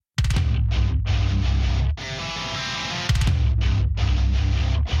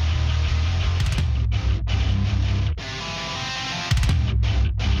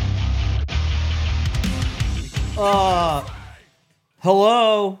Hello.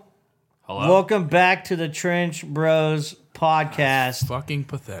 Hello? Welcome back to the Trench Bros podcast. Fucking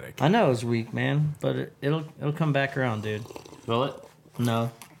pathetic. I know it was weak, man, but it'll come back around, dude. Will it? No.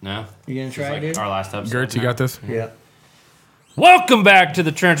 No. You gonna It's try it, like dude? our last episode. Gertz, you got this? Yeah. Welcome back to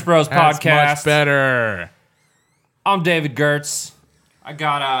the Trench Bros That's podcast. much better. I'm David Gertz. I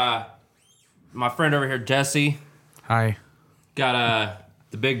got my friend over here, Jesse. Hi, Got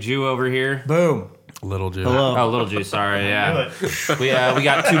the big Jew over here. Boom. little Jew. Hello. Oh, little Jew. Sorry. Yeah. We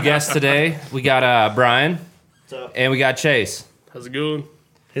got two guests today. We got Brian. What's up? And we got Chase. How's it going?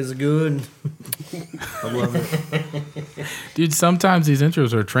 It's good. I love it. Dude, sometimes these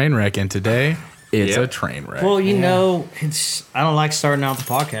intros are a train wreck, and today it's Yep. a train wreck. Well, you know, I don't like starting out the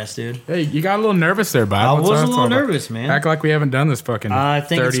podcast, dude. Hey, you got a little nervous there, Bob. I What's was up? a little Talk about- nervous, man. Act like we haven't done this fucking I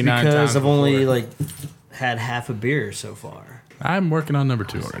think it's 39 because times I've only before. had half a beer so far. I'm working on number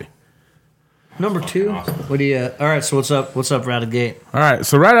 2 already. Number 2. awesome. What do you? All right. So what's up? What's up, right out of the gate? All right,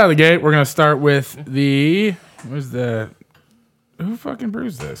 so right out of the gate, we're gonna start with who fucking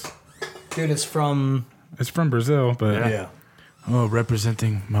brews this? Dude, it's from. It's from Brazil, but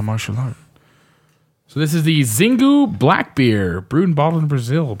representing my martial art. So this is the Zingu Black Beer, brewed and bottled in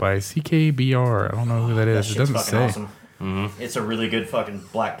Brazil by CKBR. I don't know who that is. It doesn't say. Awesome. Mm-hmm. It's a really good fucking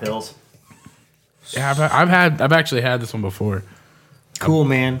black pills. Yeah, I've actually had this one before. Cool,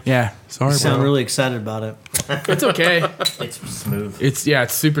 man. Yeah, sorry, You sound bro. really excited about it. It's okay. It's smooth.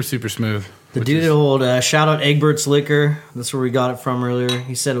 It's super smooth. The which dude is- old shout out Egbert's Liquor. That's where we got it from earlier.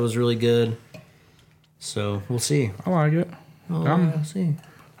 He said it was really good. So we'll see. I like it. We'll see.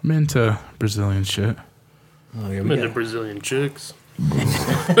 I'm into Brazilian shit. Oh, here I'm we into go. Brazilian chicks.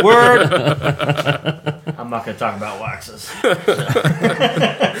 Word, I'm not going to talk about waxes.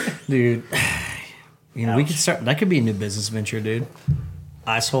 dude. You know, we could start. That could be a new business venture, dude.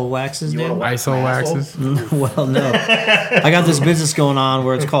 Ice hole waxes, dude. wanna wax ISO my asshole? waxes. Well, no. I got this business going on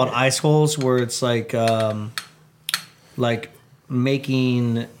where it's called Ice Holes, where it's like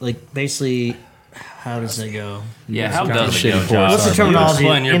making, like, basically, how does it go? Yeah. How got does the it go, shitty Josh? What's the You terminology?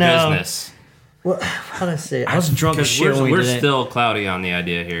 Explain your You know, business. What? How do I say it? I was drunk as Because shit when we we're did it. still cloudy on the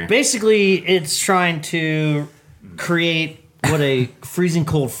idea here. Basically, it's trying to create what a freezing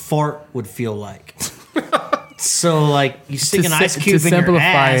cold fart would feel like. So, like, you stick an ice cube to in your simplify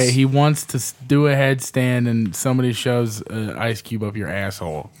ass, it, he wants to do a headstand and somebody shoves an ice cube up your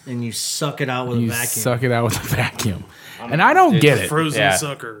asshole. and you suck it out with a You vacuum. suck it out with a vacuum. And I don't get it. Frozen Yeah.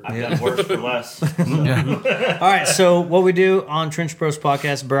 sucker. I've done worse for less. All right, so what we do on Trench Bros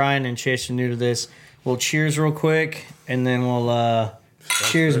podcast, Brian and Chase are new to this. We'll cheers real quick, and then we'll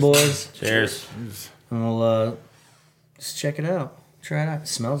cheers, boys, Cheers. and we'll just check it out. Try it out. It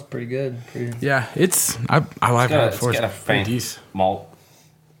smells pretty good. Yeah, I like got it a- before. it's got a It's pretty faint- decent. Malt.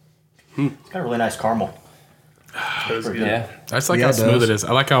 It's got a really nice caramel. That's good. Yeah. That's like Yeah, how it smooth does. it is.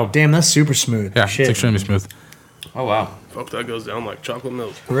 I like how Damn, that's super smooth. yeah, Shit. it's extremely smooth. Oh wow. Fuck, that goes down like chocolate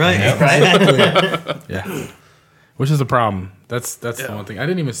milk. Right, exactly. Yeah, which is a problem. That's the Yeah. one thing. I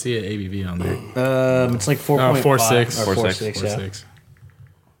didn't even see an ABV on there. It's like 4.5 4.6. or 4.6, 4.6, yeah. 4.6.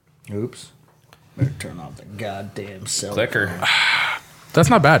 Oops. Better turn off the goddamn cell. Clicker. That's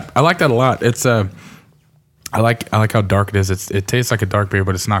not bad. I like that a lot. It's I like how dark it is. It tastes like a dark beer,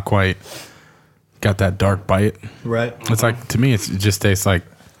 but it's not quite got that dark bite. Right. It's like, to me, it just tastes like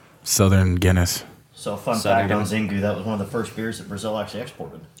Southern Guinness. So, fun Southern fact on Guinness. Zingu, that was one of the first beers that Brazil actually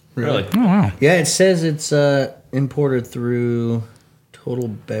exported. Really? Oh wow. Yeah, it says it's imported through Total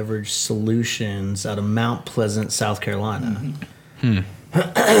Beverage Solutions out of Mount Pleasant, South Carolina.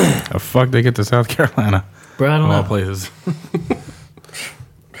 The fuck they get to South Carolina Bro, I don't of all know. places.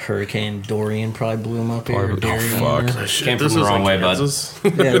 Hurricane Dorian probably blew them up here. Probably- oh, Darian. fuck. Shit, Came this from the is wrong like way, bud. Kansas.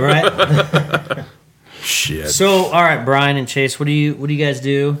 Yeah, right. Shit. So, all right, Brian and Chase, what do you guys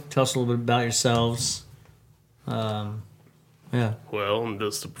do? Tell us a little bit about yourselves. Yeah, Well, I'm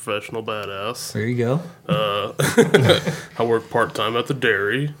just a professional badass. there you go. I work part time at the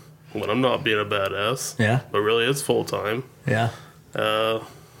dairy when I'm not being a badass. Yeah, But really, it's full time. yeah. Uh,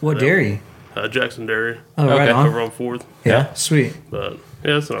 What dairy? Jackson Dairy Oh, right Okay. on. over on 4th. Yeah, sweet. But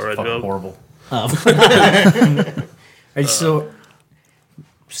yeah, it's an alright Fucking job. horrible. Are you still?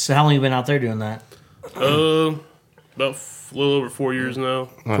 So, how long you been out there doing that? About a little over 4 years now.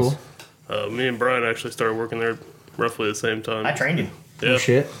 Cool. Me and Brian actually started working there roughly the same time. I trained him. Yeah. Oh,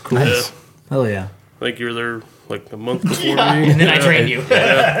 shit. Cool. Yeah. Hell yeah. I think you were there like a month before me. And then I trained you.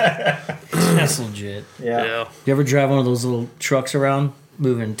 That's legit. Yeah. Yeah. You ever drive one of those little trucks around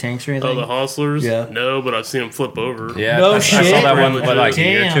moving tanks or anything? Oh, the hostlers? Yeah. No, but I've seen them flip over. Yeah, No I saw shit. that one Damn, like a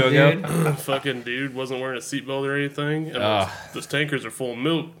year or two ago. dude. Fucking dude wasn't wearing a seatbelt or anything. And those tankers are full of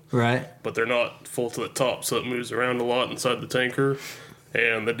milk, Right. but they're not full to the top, so it moves around a lot inside the tanker.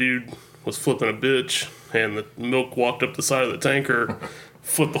 And the dude was flipping a bitch, and the milk walked up the side of the tanker,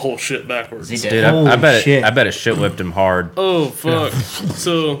 flipped the whole shit backwards. He did. Dude, I Holy bet shit. I bet it shit whipped him hard. Oh, fuck.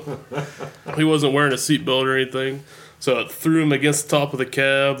 So he wasn't wearing a seatbelt or anything. So it threw him against the top of the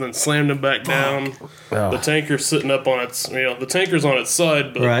cab, then slammed him back down. The tanker's sitting up on its, the tanker's on its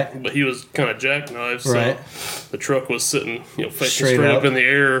side, but Right. but he was kind of jackknifed. So Right. the truck was sitting, facing Straight straight up up. in the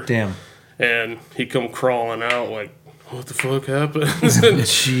air. Damn. And he come crawling out like, what the fuck happened?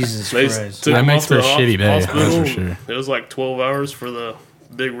 Jesus They Christ. took That him makes off for to a the shitty day, that's hospital. for sure. It was like 12 hours for the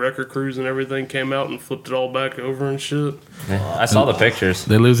big wrecker crews and everything came out and flipped it all back over and shit. Yeah, I saw the pictures.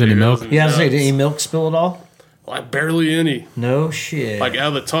 They lose any milk? Yeah, I was saying, did any milk spill at all? Like barely any. No shit. Like out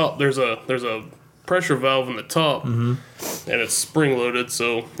of the top, there's a pressure valve in the top, and it's spring loaded,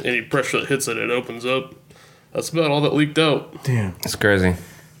 so any pressure that hits it, it opens up. That's about all that leaked out. Damn. It's crazy.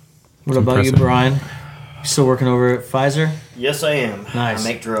 What about impressive. you, Brian? You still working over at Pfizer? Yes, I am. Nice. I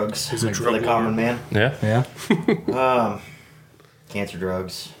make drugs a for drug the common man. Yeah. Yeah. Cancer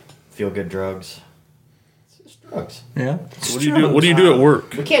drugs, feel good drugs. It's just drugs. Yeah. What do you do? What do you do at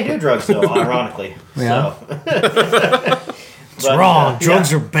work? We can't do drugs though, ironically. Yeah. So. It's wrong.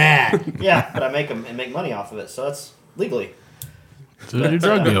 Drugs are bad. Yeah, but I make them and make money off of it, so that's legally. So you're a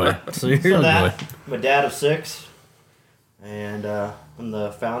drug dealer. So you're So like, that, I'm a dad of 6, and I'm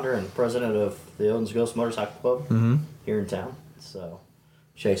the founder and president of the Odin's Ghost Motorcycle Club here in town. So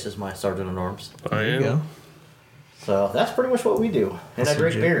Chase is my sergeant of arms. I there you am. go. So that's pretty much what we do. And I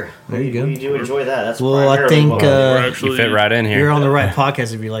drink legit. beer. There you go. We do enjoy that. That's Well, I primarily think what we do. We're you actually You fit right in here. you're on the right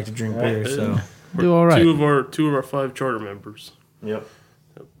podcast if you like to drink beer. So Do all right. two of our 5 charter members. Yep.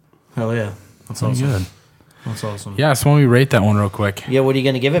 hell yeah, that's Pretty awesome. good. That's awesome. Yeah, so when we rate that one real quick, Yeah, what are you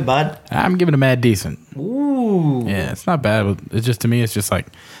gonna give it, bud? I'm giving it mad decent. Ooh. Yeah, it's not bad, but it's just, to me, it's just like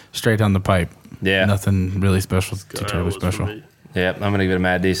straight down the pipe. Yeah. Nothing really special, too terribly was for special. me. Yeah, I'm gonna give it a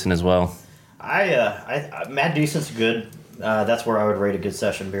Mad Decent as well. I Mad Decent's good. That's where I would rate a good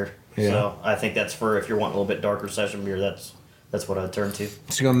session beer. Yeah. So I think that's for if you're wanting a little bit darker session beer. That's what I'd turn to.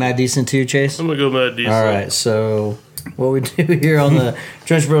 So go Mad Decent too, Chase. I'm gonna go Mad Diesel. All right. So what we do here on the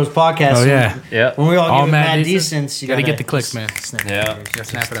Trench Bros podcast? Oh, yeah. Yeah. When we all, All give it Mad Mad Decent? Decents, you Gotta gotta get the clicks, man. Snap Yeah. it.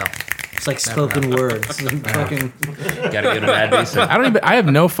 Snap it out. It's like spoken word. It's like fucking. Gotta give it a Mad Decent. I have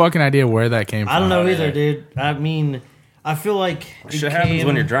no fucking idea where that came from. I don't know yeah. either, dude. I mean, I feel like it Shit happens came-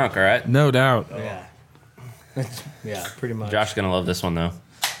 when you're drunk, all right? No doubt. Yeah. Yeah, pretty much. Josh's gonna love this one though.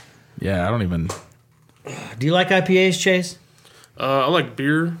 Yeah, I don't even. Do you like IPAs, Chase? I like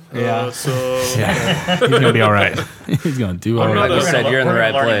beer. Yeah. So Yeah, he's gonna be all right. He's gonna do all I'm right. not Like I said, you're in the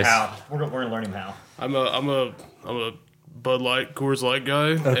right place. We're gonna learn him how. I'm a Bud Light, Coors Light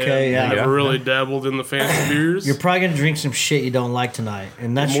guy. Okay, and yeah. Never really dabbled in the fancy beers. You're probably gonna drink some shit you don't like tonight,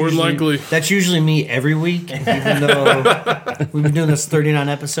 and that's More than usually, likely. That's usually me every week. Even though we've been doing this 39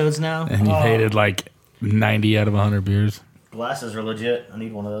 episodes now. And you hated like 90 out of 100 beers. Glasses are legit. I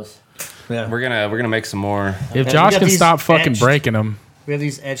need one of those. Yeah, We're gonna make some more. If we Josh got can these stop fucking etched. breaking them, we have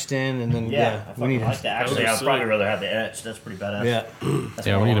these etched in, and then Yeah, I yeah we fucking need like that. Actually, That I'd was probably sick. rather have the etched. That's pretty badass. Yeah, That's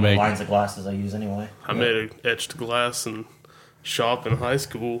Yeah, we one need to of the make- lines of glasses I use anyway. I made an etched glass and shop in high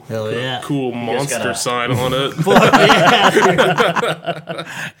school. Hell Put a yeah. Cool guys monster gotta- sign on it. fuck yeah,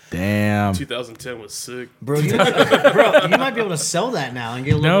 damn. 2010 was sick. bro. You might be able to sell that now and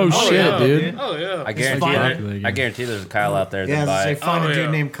get a little. No bit more. shit, yeah, dude. Oh yeah. I guarantee. fine. I guarantee there's a Kyle out there Yeah, that buy say it. find Oh, a dude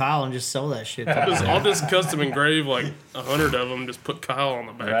yeah. named Kyle and just sell that shit. I'll just custom engrave like 100 of them. Just put Kyle on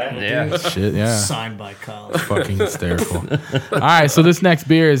the back. Right? Of them. Yeah. Shit, yeah. Signed by Kyle. Fucking hysterical. All right, so this next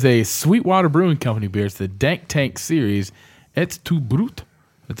beer is a Sweetwater Brewing Company beer. It's the Dank Tank series. It's too brute.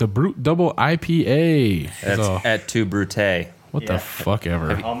 It's a brute double IPA. That's So, at 2 Brute. what the Yeah. fuck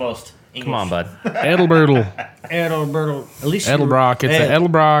ever. Almost. English. Come on, bud. Edelbertel. Edelbertel. At least you- Edelbrock. It's Hey, an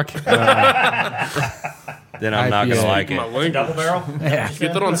Edelbrock. Then I'm not IPA. gonna like My it. language. Double barrel.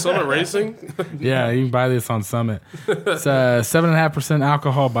 Get that on Summit Racing. Yeah, you can buy this on Summit. It's 7.5%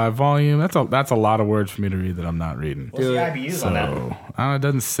 alcohol by volume. That's a lot of words for me to read that I'm not reading. What's the IBUs on that? So it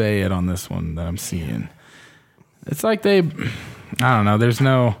doesn't say it on this one that I'm seeing. It's like I don't know. There's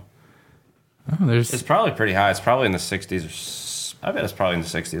no. Oh, there's. It's probably pretty high. It's probably in the 60s. I bet it's probably in the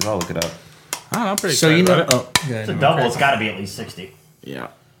 60s. I'll look it up. I don't know, I'm pretty So excited you know. about it. Oh, yeah, It's a no. double. It's got to be at least 60. Yeah.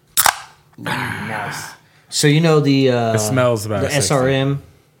 Nice. So you know the It smells about the 60. SRM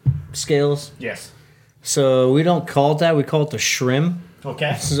scales. Yes. So we don't call it that. We call it the shrim.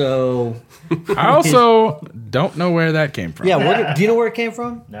 Okay. So I also don't know where that came from. yeah, do you know where it came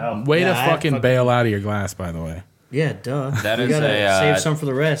from? No. Way to Yeah, I fucking fucking- bail out of your glass, by the way. Yeah, duh. That you is gotta a, save some for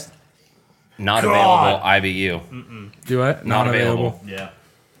the rest. Not God. available IBU. Do what? Not available. Yeah.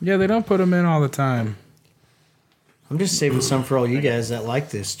 Yeah, they don't put them in all the time. I'm just saving some for all you guys that like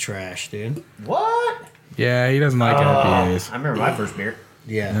this trash, dude. What? Yeah, he doesn't like IPAs. I remember my first beer.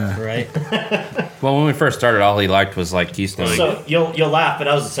 Yeah, right. Well, when we first started, all he liked was like Keystone. So you'll laugh, but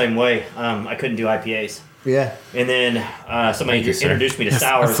I was the same way. I couldn't do IPAs. Yeah. And then somebody Thank you, sir. introduced me to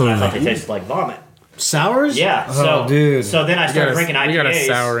sours, and I thought they absolutely. tasted like vomit. Sours? Yeah. Oh, So, dude. So then I started drinking IPAs. We got a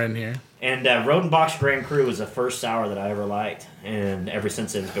sour in here. And Rodenbach's Grand Cru was the first sour that I ever liked, and ever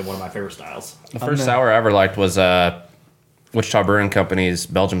since then, it's been one of my favorite styles. The first sour I ever liked was Wichita Brewing Company's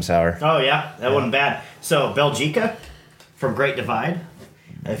Belgium Sour. Oh yeah, that wasn't bad. So Belgica from Great Divide.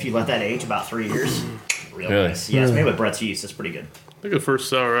 If you let that age about 3 years, real Really? nice. Yeah, it's made with Brett's yeast. It's pretty good. I think the first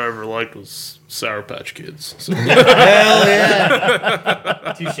sour I ever liked was Sour Patch Kids. So, Hell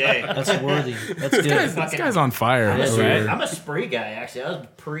yeah. Touche. That's worthy. That's good. This guy's on fire. I'm a, over here. I'm a Spree guy, actually. I was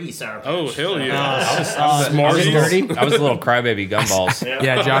pre-sour patch. oh, hell yeah. I was Marshall's dirty. I was a little crybaby gumballs.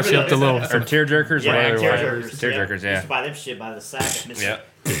 Yeah, Josh, you have to little. Or tear jerkers, Yeah, whatever. tear they were. jerkers. Tear jerkers, Used yeah. to buy them shit by the sack at Mr. Yeah.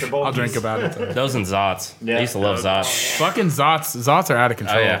 Mr. Bolton's. I'll drink about it. Though. Those and Zots. Yeah. I used to love Zots. Fucking Zots are out of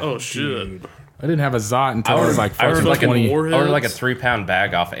control. Oh, yeah. Oh, shit. I didn't have a Zot until I was like I ordered fucking like, 20. I ordered like a Warheads. 3-pound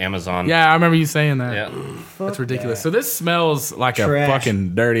bag off of Amazon. Yeah, I remember you saying that. Yeah. That's ridiculous. So this smells like Trash. a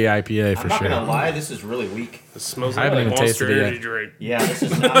fucking dirty IPA for I'm not sure. gonna lie, this is really weak. It smells I like haven't a even tasted Monster it Energy yet. drink. Yeah, this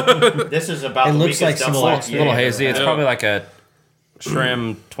is not. This is about It the looks weakest like some double like- IPA A little I've ever hazy. It's had. probably like a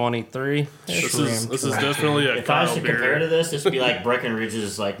Shrim 23. This is definitely a If I was Kyle to compare to beer. this would be like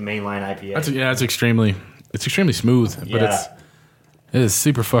Breckenridge's like mainline IPA. It's extremely smooth, but Yeah. it is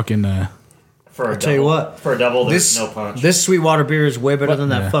super fucking. For a tell you double- what, for a double, there's This no punch. this Sweetwater beer is way better than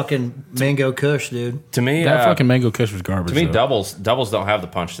that Yeah. fucking Mango Kush, dude. To me, That fucking Mango Kush was garbage. to me, though. doubles don't have the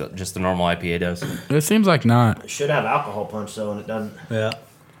punch that just the normal IPA does. It seems like not. It should have alcohol punch though, and it doesn't. Yeah.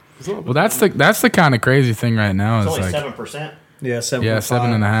 Well, that's the kind of crazy thing right now. It's Is only like 7%, Yeah, 7.5. yeah,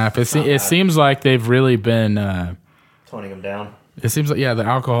 7.5. It seems like they've really been. toning them down. It seems like the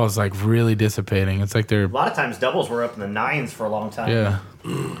alcohol is like really dissipating. It's like they're A lot of times doubles were up in the 9s for a long time. yeah. I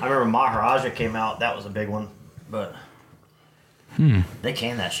remember Maharaja came out. That was a big one, but they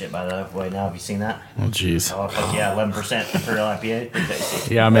can that shit by the way. Now have you seen that? Oh jeez. Oh fuck yeah, 11% Imperial IPA. Pretty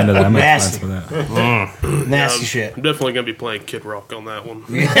tasty. Yeah, I'm into that. I'm Nasty. into that. Nasty shit. I'm definitely going to be playing Kid Rock on that one.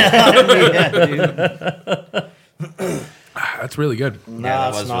 Yeah, dude. That's really good. No, that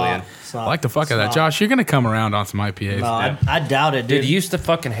it's was not. really good. It's not. I like the fuck It's out of that, not. Josh. You're gonna come around on some IPAs. No, I doubt it, dude. Dude, you used to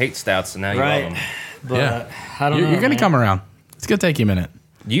fucking hate stouts, and now you right. love them. But Yeah. I don't know. You're gonna man. come around. It's gonna take you a minute.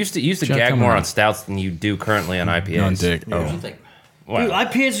 You used to Chuck, gag come more on. on stouts than you do currently on IPAs. No dick. What do Oh. you think? Wow. Dude,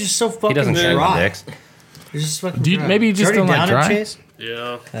 IPAs are just so He fucking doesn't shag dry. the dicks. They're just fucking Do you- dry. maybe you just already don't like down it, dry? Chase?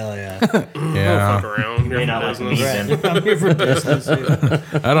 Yeah. Hell yeah. Fuck Yeah. around. May You're not like from me business. then. I'm here for business, dude.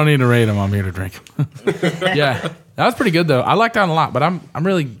 I don't need to rate them. I'm here to drink. Yeah, that was pretty good though. I like that a lot, but I've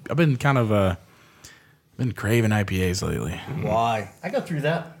been kind of been craving IPAs lately. Why? I go through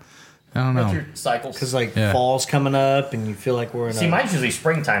that. I don't Go know. through cycles. Because like Yeah. fall's coming up and you feel like we're in See, a mine's usually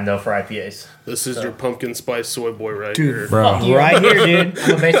springtime though for IPAs. This is your pumpkin spice soy boy right Dude, here. Bro, Fuck you. right here, dude.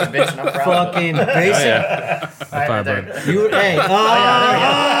 I'm a basic bitch and I'm proud of it. Fucking basic. high five, bud. You hey, We're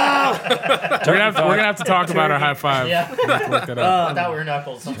gonna have to talk about our high five. Yeah, Look it up. I thought we were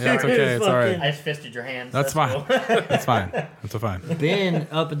knuckles. Yeah, it's okay. It's all right. I just fisted your hand. That's fine. cool. That's fine. That's fine. Ben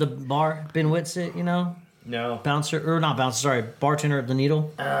up at the bar, Ben Whitsitt, you know, No. bouncer or not bouncer, sorry, bartender at the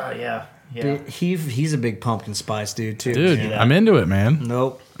Needle. Oh yeah. Yeah. He's a big pumpkin spice dude too. Dude, Yeah. I'm into it, man.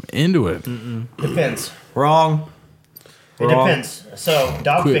 Nope, I'm into it. Depends. wrong. It Wrong. depends. So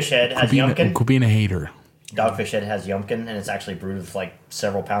Dogfish Head has Yumpkin. Quit being a hater. Dogfish Head has Yumpkin, and it's actually brewed with like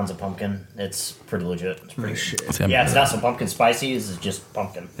several pounds of pumpkin. It's pretty legit. It's pretty good. See, I'm- Yeah, it's not some pumpkin spicy. It's just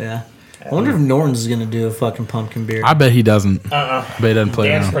pumpkin. Yeah. I wonder if Norton's is gonna do a fucking pumpkin beer. I bet he doesn't. Uh-uh. I bet he doesn't play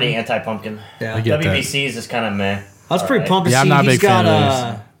Dan's around. pretty anti-pumpkin. yeah, I get that. WBC's is kind of meh. I was pretty Alright. pumped to Yeah, I'm see not a he's big fan got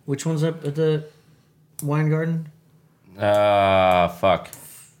of these. which one's up at the wine garden? Fuck.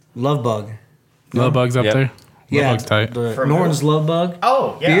 Love Bug. Love Bug's up Yep. there. Yeah, Love Bug's tight. the From Norton's Love Bug.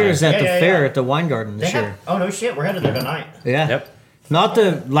 Oh, yeah. Beer is at Yeah, the yeah, fair yeah. at the wine garden They this have, year. oh no shit, we're headed there tonight. Yeah. Yep. Not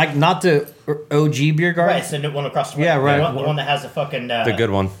the OG beer garden. Right, it's the new one across the way. Yeah, right. The one that has the fucking The good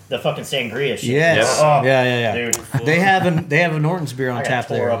one. the fucking sangria shit. Yes. Oh, Yeah. dude. They have a Norton's beer on I got tap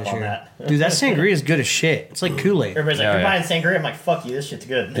tore there up this on year. that. Dude, that sangria is good as shit. It's like Kool-Aid. Everybody's like, Yeah, you're yeah. buying sangria. I'm like, fuck you, this shit's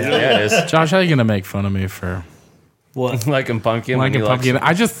good. Yeah, it is. Josh, how you gonna make fun of me for What? Like in pumpkin. Like when a he likes- pumpkin.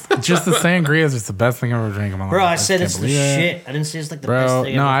 I just the sangria is just the best thing I've ever drank in my life. Bro, I just said can't it's the believe it. shit. I didn't say it's like the best Bro,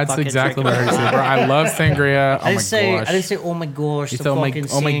 thing. no, I've ever that's fucking exactly what drank I in my said, bro. life. I love sangria. Oh I my gosh. didn't say, oh my gosh, You the said, fucking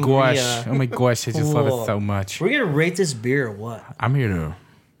oh my gosh. sangria. Oh my gosh. I just love it so Whoa. much. We're gonna rate this beer or what? I'm here to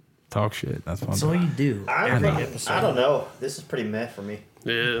talk shit. That's fun. That's all you do. I every don't, episode. I don't know. This is pretty meh for me.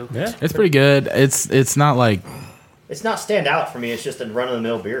 Yeah. It's pretty good. It's not like, It's not stand out for me. It's just a run of the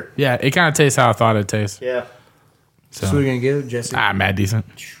mill beer. yeah, it kind of tastes how I thought it'd taste. Yeah. So we're So, gonna give it, Jesse. mad decent.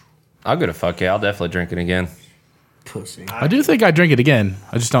 I'll go to fuck yeah. I'll definitely drink it again. Pussy. I do think I'd drink it again.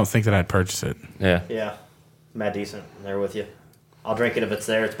 I just don't think that I'd purchase it. Yeah. Yeah. Mad decent. I'm there with you. I'll drink it if it's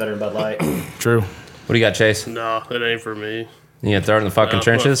there. It's better than Bud Light. True. What do you got, Chase? Nah, it ain't for me. You gonna throw it in the fucking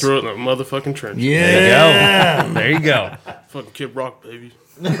trenches? Throw it in the motherfucking trenches. Yeah. There you go. Fucking Kid Rock, baby.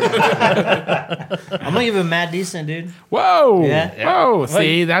 I'm gonna give it mad decent, dude. Whoa. Yeah. Whoa.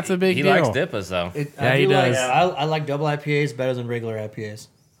 See, that's a big He deal. likes dippas though. Yeah, he does. I like double IPAs better than regular IPAs.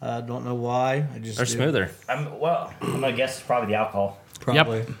 I don't know why. I just They're do. smoother. I'm gonna guess it's probably the alcohol.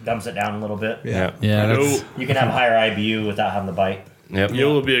 Probably. Dumbs it down a little bit. Yeah. Yeah, that's, Yo, You can have a higher IBU without having the bite. Yep. you know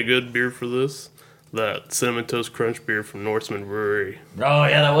what would be a good beer for this? That Cinnamon Toast Crunch beer from Norseman Brewery. Oh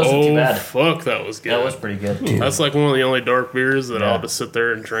yeah, that wasn't too bad. Fuck, that was good. That was pretty good. That's like one of the only dark beers that Yeah. I'll just sit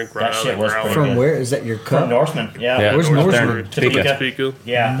there and drink right That out shit of the was growler. pretty From good. where is that your From cup? Norseman, yeah. Yeah. Where's Norseman? Topeka. Topeka.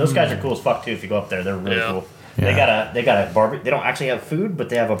 Yeah, those guys are cool as fuck too. If you go up there, they're really Yeah. cool. Yeah. They got a barbecue. They don't actually have food, but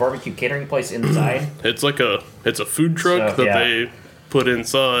they have a barbecue catering place inside. It's like it's a food truck So, that yeah. they put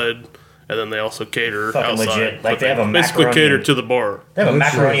inside, and then they also cater Fucking outside. legit. Like, But they have a basically macaroni cater and- to the bar. They have a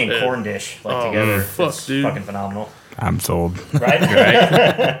macaroni and shit. corn dish like Oh, together. fuck, It's dude. fucking phenomenal, I'm sold.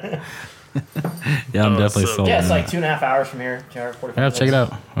 right? Yeah, I'm Oh, definitely so- sold. Yeah, it's man. like 2.5 hours from here. 2 hours, 45 Yeah, check it out.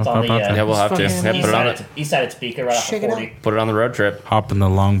 It's I'll on pop the, out there. Yeah, we'll have to. Fucking Yeah, East put it on side, it. east side of Topeka, right off Check of it 40. Put it on the road trip. Hop in the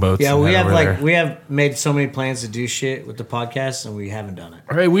longboats. Yeah, and we head have over there. we have made so many plans to do shit with the podcast, and we haven't done it.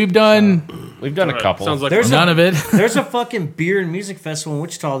 All right, we've done We've done a Alright, couple. Sounds like There's none of it. There's a fucking beer and music festival in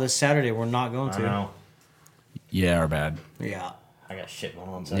Wichita this Saturday. We're not going I to. know. Yeah, our bad. Yeah, I got shit going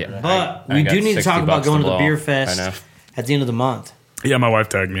on Saturday. Yeah. but I we got do need to 60 talk about bucks going to to the blow beer off. fest I know. at the end of the month. Yeah, my wife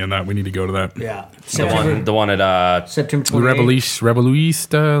tagged me in that. We need to go to that. Yeah, The one at September The 28th.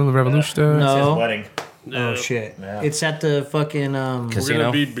 Revoluista. It's No. his wedding. Oh shit! Yeah. It's at the fucking we're Casino.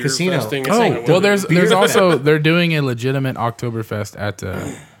 gonna be beer Casino. festing. Oh, It's like- well, there's also they're doing a legitimate Oktoberfest at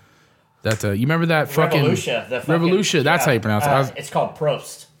that you remember that fucking Revolution. Revolution, that's how you pronounce it. I was- It's called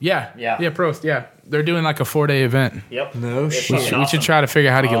Prost. yeah Yeah. Prost, yeah, they're doing like a 4-day event. Yep. No It's shit. fucking We should awesome. try to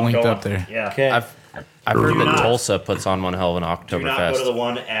figure out how to get I'm linked going. up there. Yeah. Okay. I've heard Do that not- Tulsa puts on one hell of an Do not go to Oktoberfest. the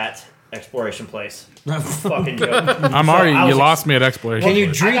one at Exploration Place. Fucking joke. I'm So already I you was lost me at Exploration. Can you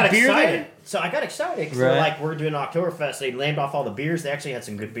I drink got beer excited. there? So I got excited because Right. they're like, we're doing Oktoberfest. They named off all the beers. They actually had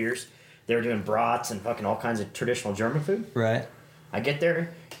some good beers. They were doing brats and fucking all kinds of traditional German food. Right. I get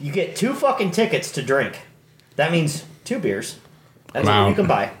there, you get 2 fucking tickets to drink. That means 2 beers. That's Wow. all you can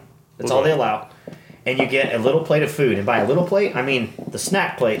buy. That's all they allow. And you get a little plate of food. And by a little plate, I mean the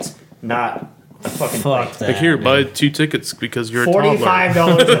snack plates, not a fucking Fuck plate. that. Like, here, buy 2 tickets because you're a toddler.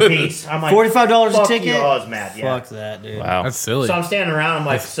 $45 a piece. I'm like, $45 a fuck ticket? You. I was mad. Yeah. Fuck that, dude. Wow. That's silly. So I'm standing around. I'm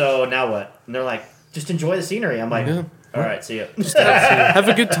like, so now what? And they're like, just enjoy the scenery. I'm like, all right, see ya. Have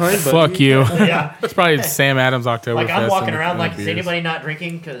a good time, buddy. Fuck you. yeah. It's probably Sam Adams Oktoberfest. Like I'm walking and around the like, is beers. anybody not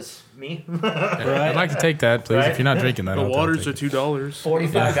drinking? Because me. I'd like to take that, please. Right? If you're not drinking that, The I'll waters take are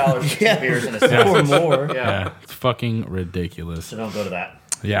 $2. $45 for 2 beers and a Or sandwich. more. Yeah. Yeah, it's fucking ridiculous. So don't go to that.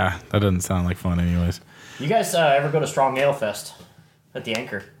 Yeah, that doesn't sound like fun, anyways. You guys ever go to Strong Ale Fest at the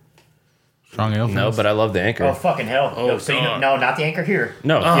Anchor? Strong ale. No, Fest? but I love the Anchor. Oh fucking hell! Oh, no, so God. No, not the Anchor here.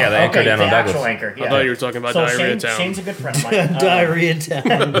 No, yeah, the Anchor down the on Douglas. actual Anchor. Yeah. I thought you were talking about so Diarrhea Shane, Town. Shane's a good friend of mine. Diarrhea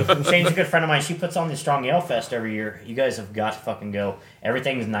town. Shane's a good friend of mine. She puts on the Strong Ale Fest every year. You guys have got to fucking go.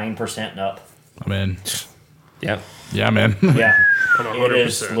 Everything's 9% and up. I'm in. Yep. Yeah, man. Yeah, I'm it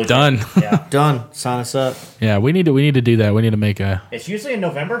is 100%. legit. Done. Yeah, Done. Sign us up. Yeah, we need to do that. We need to make a it's usually in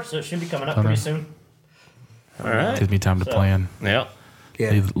November, so it should be coming up pretty soon. All right. gives me time to So- plan. Yeah.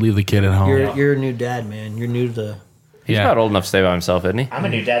 Yeah. Leave the kid at home. You're a new dad, man. You're new to the. He's Yeah. about old enough to stay by himself, isn't he? I'm a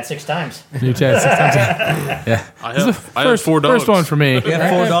new dad 6 times. New Chad 6 times. Yeah. I This is have, the I have first, 4 dogs. first one for me. You have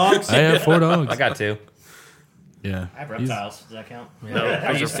 4 dogs? I have 4 dogs. I got 2. Yeah. I have He's- reptiles. Does that count? No,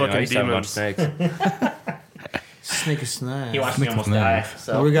 I those used are to, I fucking used to have a bunch of demons. snakes. Snake of snacks. He watched me almost Snake. die.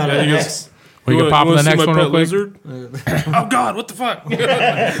 So What we got Yeah, up you next? We can pop in the next one real quick. Oh God, what the fuck?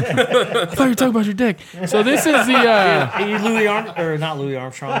 I thought you were talking about your dick. So this is the Hey, you Louis or not Louis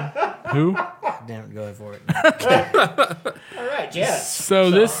Armstrong? who? Damn it, go ahead for it. all right, Jazz. So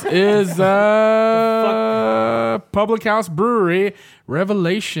this is Public House Brewery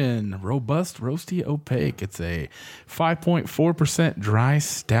Revelation Robust Roasty Opaque. It's a 5.4% dry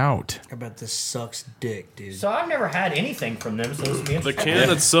stout. I bet this sucks dick, dude. So I've never had anything from them, so this will be The interesting. can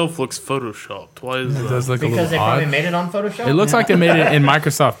itself looks photoshopped. Why is It that? does look a Because they little probably odd. made it on Photoshop. It looks like they made it in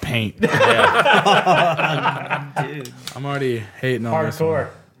Microsoft Paint. Dude. I'm already hating on this one. hardcore.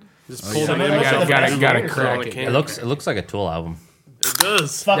 Just Oh, pulled yeah. an You image gotta- of gotta- it gotta on a crack it. can. It looks like a Tool album. It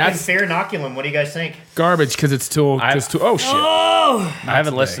does. Fucking That's- Fear Inoculum. What do you guys think? Garbage because it's Tool. I- Oh shit! I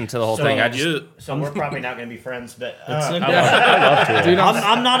haven't listened to the whole So- thing. I Get just it. So we're probably not going to be friends, but Dude,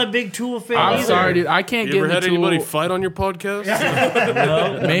 I'm not a big Tool fan I'm either. sorry, dude. I can't You get ever into had Tool. anybody fight on your podcast?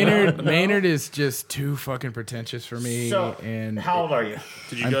 Maynard is just too fucking pretentious for me. so and how old are you?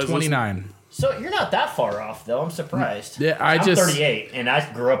 Did you I'm guys 29. So you're not that far off, though. I'm surprised. Yeah, I'm 38, and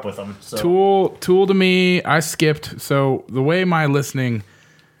I grew up with them. So Tool to me, I skipped. So the way my listening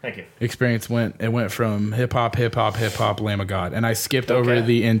thank you. experience went, it went from hip hop, Lamb of God, and I skipped over Okay.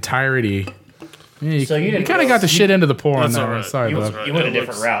 the entirety. Yeah, So you didn't kind of go- got the shit into the pour on That's that all one. right. Sorry, You, bud. right. you went a It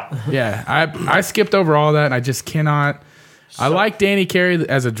different looks- route. Yeah, I skipped over all that, and I just cannot. I like Danny Carey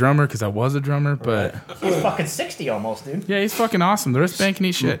as a drummer because I was a drummer, but He's fucking 60 almost, dude. yeah, he's fucking awesome. The rest bank can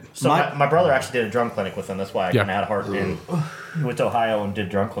eat shit. So my brother actually did a drum clinic with him. That's why I Yeah. kind of had a heart. And he went to Ohio and did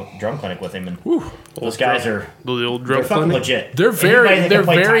drum clinic with him. And those guys are The old they're drum fucking clinic. legit. They're Anybody very, that they're can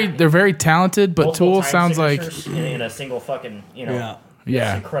play very, time- they're very talented. But multiple Tool time sounds like, signatures in a single fucking, Yeah.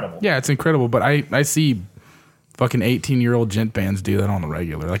 yeah, it's incredible. Yeah, it's incredible. But I see fucking 18-year-old gent bands do that on the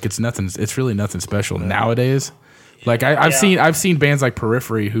regular. Like it's nothing. It's really nothing special nowadays. Like I've seen bands like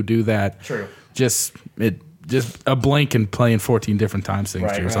Periphery who do that. True. Just a blink and playing 14 different time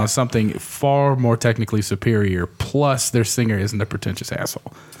signatures Right. on something far more technically superior. Plus, their singer isn't a pretentious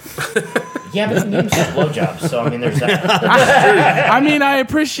asshole. Yeah, but he needs some blowjobs. So I mean, there's that. I mean, I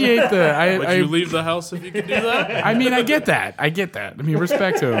appreciate Would the. you leave the house if you could do that? I mean, I get that. I mean,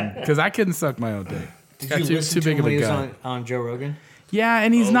 respect to him because I couldn't suck my own dick. Did Got you too listen big to of him a when he was guy. on Joe Rogan? Yeah,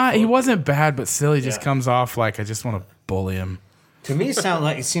 and he's not. He fuck. wasn't bad, but silly just Yeah. comes off like I just want to bully him. To me,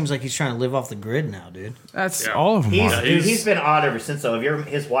 it seems like he's trying to live off the grid now, dude. That's Yeah. all of them. He's, are. dude, he's been odd ever since. Though, if you're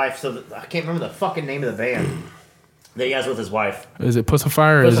his wife, I can't remember the fucking name of the band that he has with his wife. Is it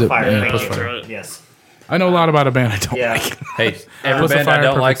Pussifier or is it? Pussifier, Yeah, thank Pussifier. you. Right. Yes. I know a lot about a band I don't Yeah. like. hey, every band I Pussifier,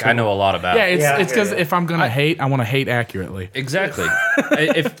 don't like, Perfect I know a lot about. Yeah, Yeah, it's because yeah. if I'm gonna hate, I want to hate accurately. exactly.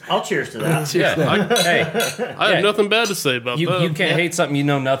 If I'll cheers to that. yeah, hey, I Yeah. have nothing bad to say about you that. can't hate something you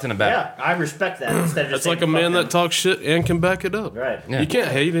know nothing about. Yeah, I respect that. Instead of just It's like a saying man fuck that talks shit and can back it up. them. Right. Yeah. You can't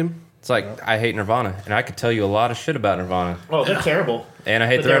hate him. It's like I hate Nirvana, and I could tell you a lot of shit about Nirvana. Oh, they're terrible. And I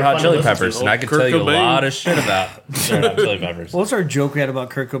hate But the Red they're Hot fun to Chili listen to. Peppers, and I could Kurt tell you a Cobain. lot of shit about the Red Hot Chili Peppers. What was our joke we had about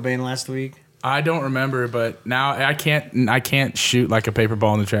Kurt Cobain last week? I don't remember, but now I can't shoot like a paper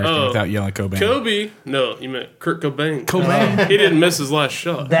ball in the trash can Oh. without yelling Cobain. Kobe? No, you meant Kurt Cobain. Cobain. He didn't miss his last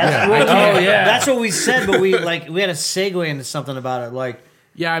shot. That's what Oh yeah, That's what we said, but we had a segue into something about it. Like,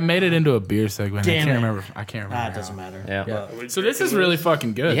 Yeah, I made it into a beer segment. Damn it. I can't remember. it doesn't matter. yeah. So this is really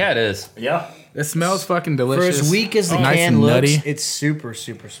fucking good. Yeah, it is. Yeah. It smells fucking For delicious. as weak as the Nice can and looks, nutty. it's super,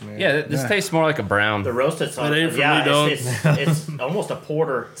 super smooth. Yeah, this tastes more like a brown. The roasted sauce. It ain't for yeah, me, dog. it's almost a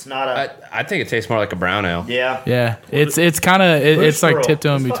porter. It's not a. I think it tastes more like a brown ale. Yeah. Yeah, it's kind of it's like Moose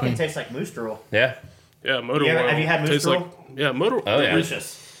tiptoeing Drool. between. This fucking tastes like moose drool. Yeah. Yeah, motor You ever- oil. have you had Moose Tastes Drool? like, yeah, motor oil. Oh, yeah.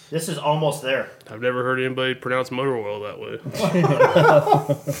 Delicious. This is almost there. I've never heard anybody pronounce motor oil that way.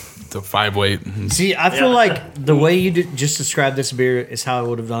 It's a 5-weight. See, I feel Yeah. like the way you just described this beer is how I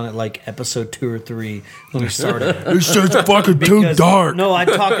would have done it like episode 2 or 3 when we started. It's just fucking too Because- dark. No, I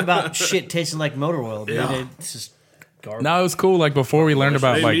talk about shit tasting like motor oil, dude. It's just garbage. No, it was cool. Like before we learned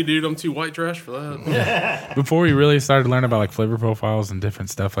about Hey, me, like dude, I'm too white trash for that. before we really started learning about like flavor profiles and different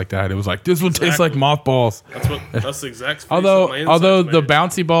stuff like that, it was like this one tastes like mothballs. That's the exact. Face Although that my although insides the made.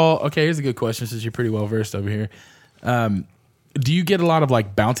 bouncy ball. Okay, here's a good question since you're pretty well versed over here. Do you get a lot of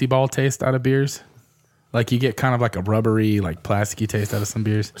like bouncy ball taste out of beers? Like you get kind of like a rubbery, like plasticky taste out of some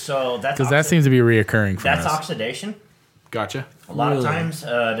beers? So that's Because that seems to be reoccurring for that's us. oxidation. Gotcha. A lot of Really? times,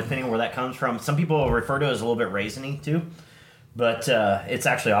 depending on where that comes from, some people refer to it as a little bit raisiny too, but it's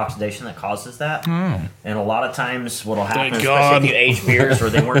actually oxidation that causes that. And a lot of times, what'll happen, Thank especially God. if you age beers or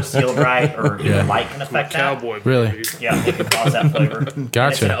they weren't sealed right, or Yeah. even light can affect that. Cowboy. Really? baby. Yeah, it can cause that flavor. And it's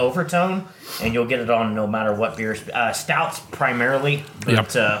Gotcha. an overtone, and you'll get it on no matter what beers. Stouts primarily,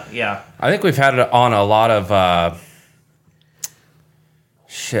 but yeah. I think we've had it on a lot of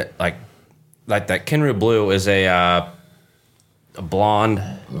shit like that. Kenru Blue is a blonde,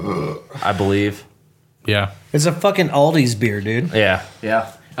 I believe. Yeah. It's a fucking Aldi's beer, dude. Yeah.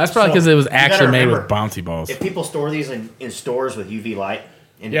 Yeah. That's probably So, because it was you gotta actually made with remember, bouncy balls. If people store these in stores with UV light,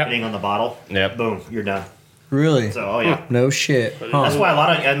 and Yeah. depending on the bottle, Yep. boom, you're done. Really? So, oh yeah. No shit. That's why a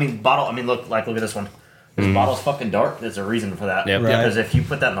lot of, look at this one. This bottle's fucking dark. There's a reason for that. Yep. Right. Because if you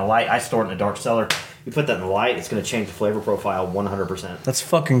put that in the light, I store it in a dark cellar. You put that in the light, it's going to change the flavor profile 100%. That's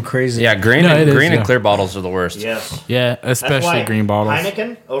fucking crazy. Yeah, green No, it is, and yeah. clear bottles are the worst. Yes. Yeah, That's especially why green bottles.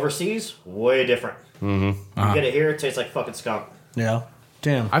 Heineken overseas, way different. You get it here, it tastes like fucking skunk. Yeah.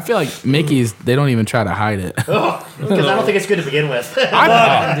 Damn. I feel like Mickey's, they don't even try to hide it. Because I don't think it's good to begin with.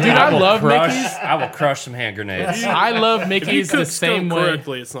 I love Mickey's. I will crush some hand grenades. I love If you Mickey's cook the same skunk way.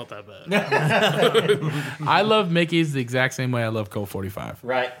 correctly, it's not that bad. I love Mickey's the exact same way I love Colt 45.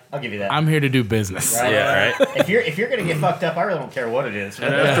 Right, I'll give you that. I'm here to do business. Right. Yeah, right. If you're gonna get fucked up, I really don't care what it is.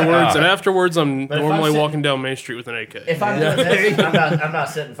 And afterwards, I'm But if normally I'm sit- walking down Main Street with an AK. If I'm doing this, I'm not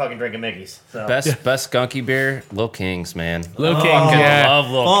sitting fucking drinking Mickey's. So. Best skunky beer, Lil Kings, man. Lil King, I yeah. love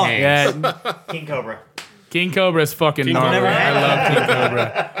Lil Fuck. Kings. Yeah, King Cobra. King Cobra is fucking gnarly. Cobra. I love King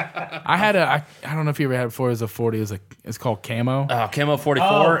Cobra. I had I don't know if you ever had it before. It was a 40. It's called Camo. Oh, Camo 44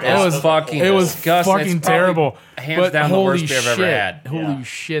 Oh, is it was- fucking It was disgusting. fucking It's probably terrible. Hands but down the holy worst beer I've ever shit. had. Holy Yeah.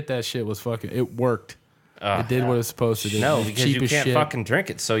 shit, that shit was fucking. It worked. It did what it was supposed to do. No, It was because cheap you as can't shit. fucking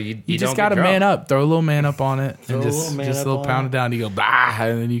drink it, so you You just got to man up. Throw a little man up on it, Throw and a just little man just up a little on pound it. it down. You go bah,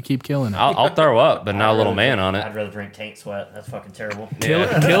 and then you keep killing it. I'll throw up, but not a little man on I'd it. rather drink Taint Sweat. That's fucking terrible. Kill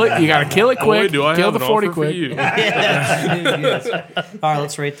it. You gotta kill it Boy, quick. do I Kill have the an 40 offer for quick. you. Yes. All right,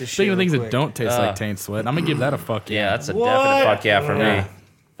 let's rate this shit. Speaking of things real that quick. don't taste like taint sweat, I'm gonna give that a fuck Yeah, that's a What? definite fuck yeah for Yeah. me.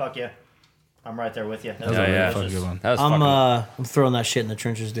 Fuck yeah. I'm right there with you. That That was Yeah, a really yeah. fucking good one. That was I'm fucking. I'm throwing that shit in the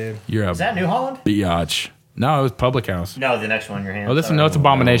trenches, dude. You're a Is that New Holland? biatch. No, it was Public House. No, the next one in your hand. Oh, this Sorry. no, it's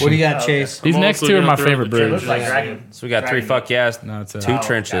Abomination. What do you got, Oh, okay. Chase? These I'm next also two are gonna my throw favorite the It brews. looks like Dragon. So we got three Dragon. fuck yes, No, it's two a,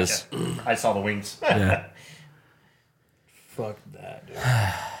 trenches. Gotcha. I saw the wings. yeah, Fuck that, dude.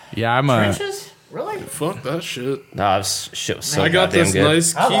 yeah. I'm a. Trenches? Really? Fuck that shit. Nah, shit was so I got goddamn this good.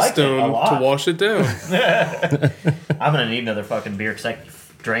 nice I like it a Keystone lot. to wash it down. I'm gonna need another fucking beer because I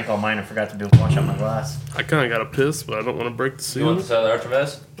drank all mine and forgot to wash out my glass. I kind of got a piss, but I don't want to break the seal. other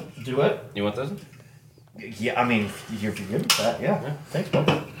Ultravest? Do it? You want this? Yeah, I mean, if you're good with that, yeah. Thanks, bud.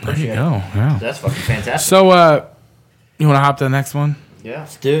 There you go. Yeah. That's fucking fantastic. So, you want to hop to the next one? Yeah.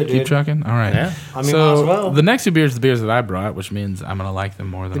 Dude, Keep dude. trucking. All right. Yeah. I mean, so might as well. the next two beers are the beers that I brought, which means I'm gonna like them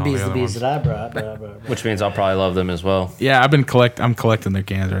more than The all the bees, other the ones. bees that I brought. Which means I'll probably love them as well. Yeah, I'm collecting their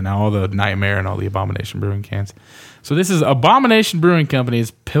cans right now, all the Nightmare and all the Abomination Brewing cans. So this is Abomination Brewing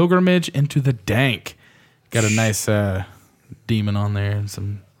Company's Pilgrimage into the Dank. Got a nice demon on there and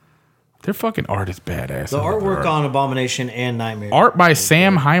some. Their fucking art is badass. The artwork on Abomination and Nightmare. Art by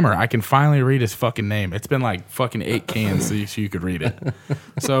Sam Heimer. I can finally read his fucking name. It's been like fucking 8 cans so you could read it.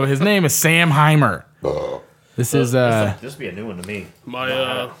 So his name is Sam Heimer. This is this would be a new one to me.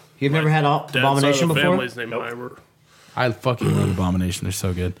 My You've never had dad's Abomination side of the before? family's named Heimer. I fucking love Abomination. They're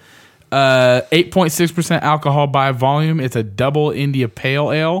so good. 8.6% alcohol by volume. It's a double India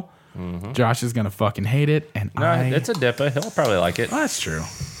Pale Ale. Josh is gonna fucking hate it, and No, it's a dipper. He'll probably like it. Well, that's true.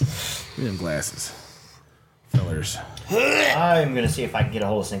 Give me them glasses, fillers. I'm gonna see if I can get a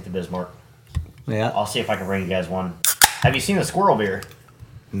hold of Sink the Bismarck. Yeah. I'll see if I can bring you guys one. Have you seen the squirrel beer?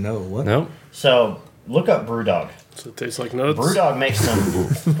 No, what? Nope. So look up Brewdog. So it tastes like nuts. Brewdog makes some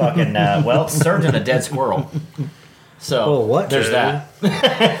fucking well, it's served in a dead squirrel. So Oh, what? there's Okay.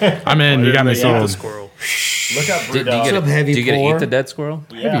 that. I'm in. You got me They ate the sold. squirrel. Look up Do you Brewdog. get up, to heavy do you get to pour? eat the dead squirrel?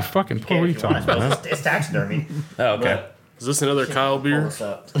 Heavy fucking pour. What are you If want, talking I about? suppose it's taxidermy. Oh, okay. Is this another Kyle Pull beer? this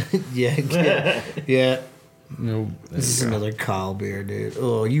up. Yeah. Yeah. No, This is another Kyle beer, dude.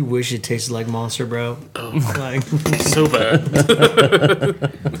 Oh, you wish it tasted like Monster, bro. Like, So bad.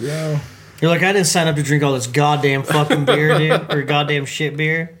 you're like, I didn't sign up to drink all this goddamn fucking beer, dude, or goddamn shit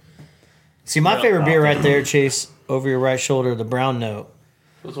beer. See, my favorite beer right there, Chase, over your right shoulder, the Brown Note.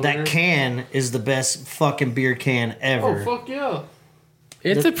 That can is the best fucking beer can ever. Oh, fuck yeah.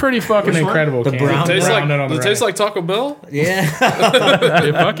 it's a pretty fucking Which one? incredible The can. brown- Tastes Brown note on like, the does it taste right. like Taco Bell? Yeah.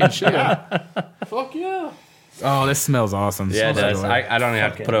 It fucking should. Fuck yeah. Oh, this smells awesome. Yeah, it Smells does. good. I don't even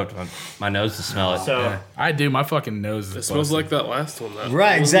have to put up my nose to smell it. So I do. My fucking nose is It smells busted. like that last one. That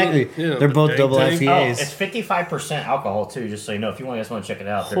Right, exactly. Yeah, They're the both Dank double Tank. IPAs. it's 55% alcohol too, just so you know. If you guys want to check it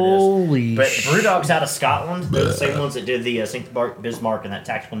out, there Holy it is. shit. But Brewdog's out of Scotland. They're the same ones that did the Sink the Bismarck and that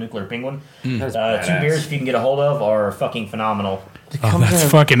Tactical Nuclear Penguin. Two beers, if you can get a hold of, are fucking phenomenal. Oh, that's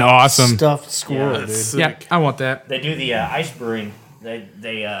fucking awesome. Stuffed squirrel, dude. That's Yeah, sick. I want that. They do the ice brewing. They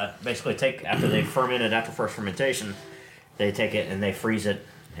basically take after they ferment it after first fermentation, they take it and they freeze it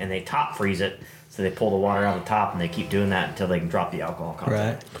and they top freeze it. So they pull the water out of the top and they keep doing that until they can drop the alcohol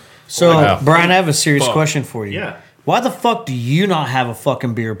content. Right. So, Wow. Brian, I have a serious Fuck. question for you. Yeah. Why the fuck do you not have a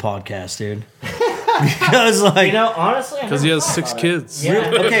fucking beer podcast, dude? Because, like, You know, honestly, Because he has 6 kids.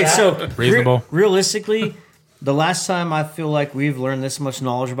 Yeah. okay, so Reasonable. realistically, The last time I feel like we've learned this much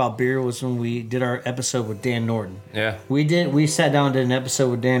knowledge about beer was when we did our episode with Dan Norton. Yeah. We sat down and did an episode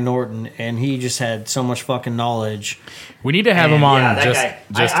with Dan Norton, and he just had so much fucking knowledge. We need to have him on. Yeah, that just, guy.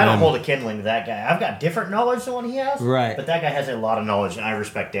 just I don't him. hold a kindling to that guy. I've got different knowledge than what he has. Right. But that guy has a lot of knowledge, and I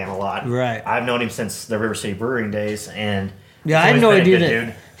respect Dan a lot. Right. I've known him since the River City Brewing days, and Yeah, he's I had always no been a idea good that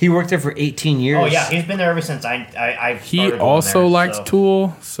dude. he worked there for 18 years. Oh yeah, he's been there ever since I He started going also there, likes so.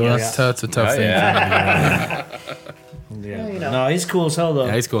 Tool, so Yeah. that's a tough Oh, thing. yeah. Yeah. you know. No, he's cool as hell though.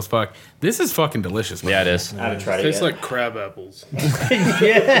 Yeah, he's cool as fuck. This is fucking delicious. Man. Yeah, it is. I haven't tried it Tastes yet. like crab apples.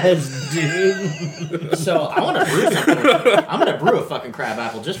 Yes, dude. So I want to brew something. I'm gonna brew a fucking crab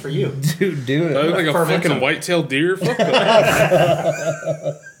apple just for you. Dude, do I it. look like a Ferment fucking some. white-tailed deer. Fuck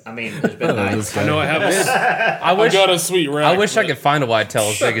that. I mean, there's been nights. I know I have this. I I wish got a sweet rack. I wish I could find a whitetail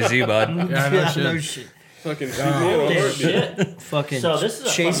as big as you, bud. Yeah, no Yeah, shit. no shit. fucking shoot me in a heartbeat. Shit. Fucking So this is a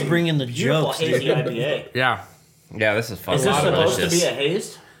Chase fucking bringing the beautiful jokes, hazy dude. IPA. Yeah. Yeah, this is fucking Is this supposed to delicious. be a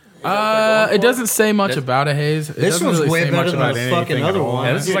hazed? It doesn't say much about a haze. It This doesn't one's really way say better much than about the anything fucking at other all. one.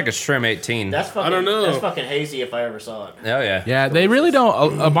 Yeah, this is like a Shrimp 18. That's fucking. I don't know. That's fucking hazy if I ever saw it. Oh, yeah. Yeah, they really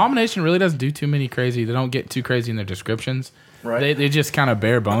don't. Abomination really doesn't do too many crazy. They don't get too crazy in their descriptions. Right. They just kind of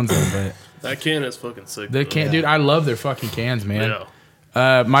bare bones them, but That can is fucking sick. they though. can't, dude. I love their fucking cans, man.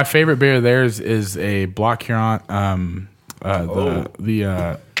 Yeah. My favorite beer of theirs is a Block Huron.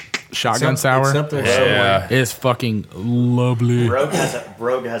 The shotgun sour. It's up there Yeah. It's fucking lovely. Rogue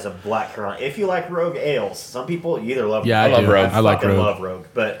has a black Huron. If you like Rogue ales, some people you either love. Yeah, I love do. Rogue. I like fucking Rogue. love Rogue,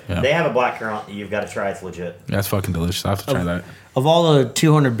 but Yeah. they have a black Huron. You've got to try. It's legit. That's fucking delicious. I have to try that. Of all the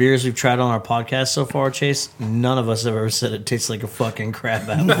 200 beers we've tried on our podcast so far, Chase, none of us have ever said it tastes like a fucking crab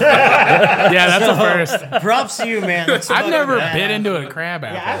apple. Yeah, that's a first. Props to you, man. That's I've fucking never bad. bit into a crab Yeah,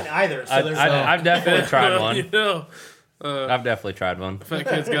 I apple. haven't either. So there's I've definitely tried You one. know, I've definitely tried one. fat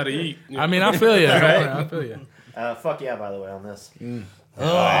kid's got to eat. I mean, I feel you. I feel you. fuck yeah. By the way, on this,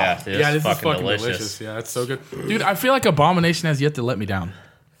 Oh, yeah. Dude, Yeah, it's this is fucking delicious. Yeah, it's so good, dude. I feel like Abomination has yet to let me down.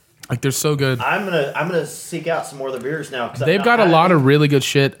 Like they're so good. I'm gonna seek out some more of the beers now. They've got a lot of really good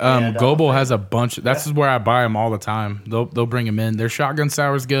shit. And, Goebel has a bunch. That's where I buy them all the time. They'll bring them in. Their shotgun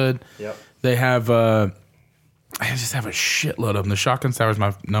sour's good. Yep. They have. I just have a shitload of them. The shotgun sour is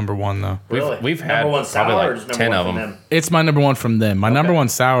my number one though. Really? We've number had one probably sour like or just number 10 one of from them. It's my number one from them. My number one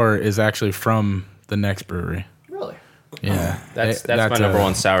sour is actually from the next brewery. Really? Yeah, That's my number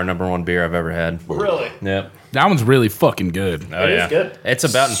one sour, number one beer I've ever had. Really? Yep. That one's really fucking good. Oh, It is yeah. good. It's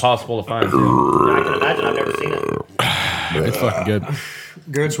about impossible to find, too. I can imagine. I've never seen it. It's fucking good.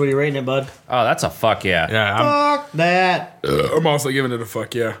 Gertz, what are you rating it, bud? Oh, that's a fuck yeah. Yeah, Fuck that. I'm also giving it a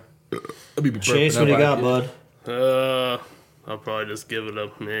fuck yeah. Chase, what do you got, bud? I'll probably just give it a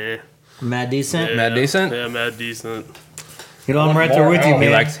meh. Mad decent? Mad decent? Yeah, mad decent. You know, I'm right there with you, man. He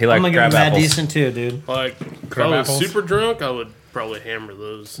likes I'm gonna give crab him mad apples. decent too, dude. Like, if Crab I was apples? super drunk, I would probably hammer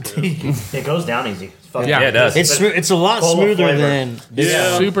those. Yeah. It goes down easy. It's fucking Yeah, it does. It's a lot Full of smoother flavor. than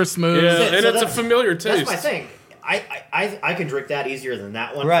Yeah. super smooth. Yeah, So and it's a that's- familiar That's taste. my thing. I can drink that easier than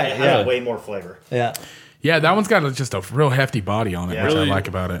that one. Right, And it has yeah. way more flavor. yeah. Yeah, that one's got just a real hefty body on it, Yeah. which Really- I like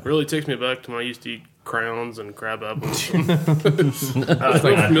about it. Really takes me back to when I used to eat crowns and crab apples. It's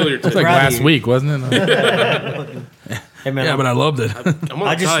like- familiar taste. It's like Proud of last you. week, wasn't it? Hey, man, Yeah, but I loved it. I'm I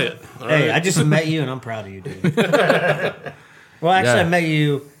gonna just, try it. All hey, right? I just met you, and I'm proud of you, dude. Well, actually, Yeah. I met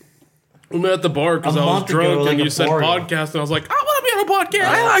you. We met at the bar because A I was month ago, drunk like and a you said bar. podcast, and I was like, I want to be on a podcast.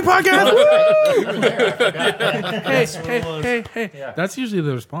 I like podcasts. Hey. That's usually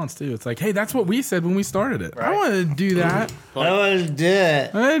the response too. It's like, hey, that's what we said when we started it. I want to do that. That was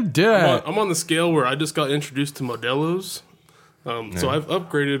it. I did it. I'm on the scale where I just got introduced to Modelo's. So I've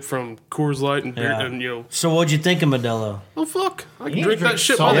upgraded from Coors Light and beer, Yeah. and So, what'd you think of Modelo? oh fuck, I can need drink to that drink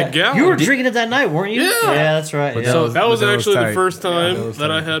shit salt. by the gallon. You were drinking it that night, weren't you? Yeah. Yeah, that's right. Yeah, Modelo's- That was Modelo's actually tight. the first time Modelo's that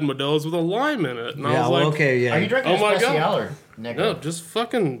I tight. had Modelo's with a lime in it, and I yeah was well, like, okay, yeah. Are you drinking Oh my Especial God. or Negro? no, just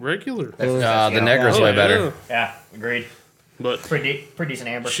fucking regular. The Negra's Oh, way better. Yeah, agreed. But Pretty decent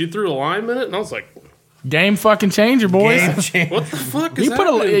amber. she threw a lime in it, and I was like, Game fucking changer, boys. Game changer. what the fuck is You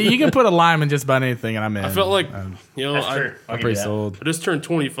happening? you can put a lime in just about anything, and I'm in. I felt like, you know, That's true. I'll I'm give pretty you that. sold. I just turned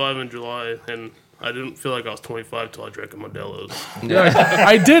 25 in July, and I didn't feel like I was 25 till I drank a Modelo's.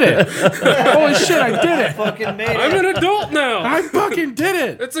 I did it. Holy shit, I did it. Fucking made I'm it. an adult now. I fucking did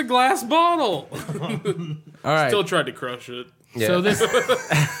it. It's a glass bottle. All right. Still tried to crush it. So this.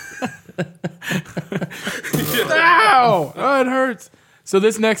 Ow! Oh, it hurts. So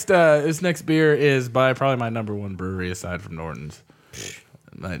this next beer is by probably my number one brewery aside from Norton's. This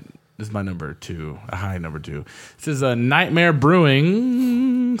is my number two, a high number two. This is a Nightmare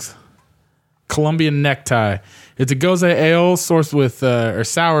Brewing's Colombian Necktie. It's a Goza ale sourced with or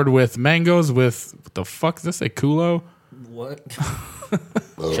soured with mangoes with what the fuck is this? A Culo? What?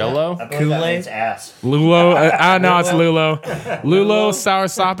 Cholo? I believe that Kool-Aid? means ass. Lulo. I know it's Lulo. Lulo sour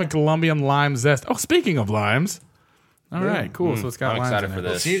sop and Colombian lime zest. Oh, speaking of limes. All right, cool. So it's got I'm limes excited in for it.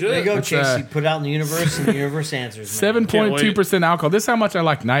 this. See, there you go, It's, Chase. You put out in the universe, and the universe answers. Man. 7.2% alcohol. This is how much I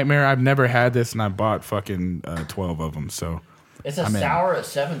like Nightmare. I've never had this, and I bought fucking 12 of them. So It's a I'm in. sour at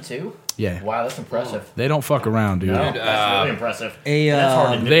 7.2? yeah, Wow, that's impressive. they don't fuck around, dude. No, that's really impressive. A, And that's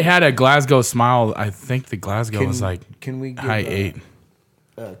hard to do. They had a Glasgow Smile. I think the Glasgow was like Can we give high 8.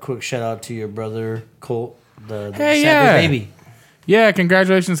 a quick shout out to your brother Colt, the Hey, Saturday yeah. baby? Yeah,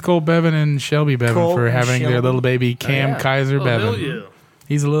 congratulations, Cole Bevan and Shelby Bevan Cole for and having their Shelby. little baby Cam Kaiser Oh, Bevan. hell yeah.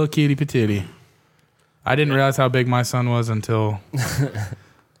 He's a little cutie patootie. I didn't realize how big my son was until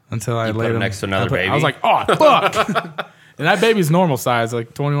I put laid him him next to another I baby? was like, oh fuck! And that baby's normal size,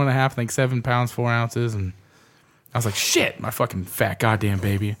 like 21 and a half, I think 7 pounds 4 ounces, and I was like, shit, my fucking fat goddamn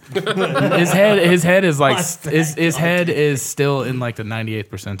baby. his head is like his head is still in like the 98th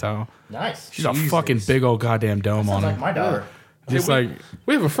percentile. Nice. She's a fucking big old goddamn dome on Sounds like her. my daughter. Just like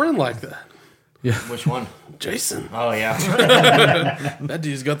We have a friend like that. Which one? Jason. Oh, yeah. That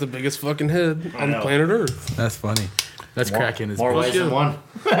dude's got the biggest fucking head on know. planet Earth. that's funny. That's cracking his More butt. ways than yeah. one.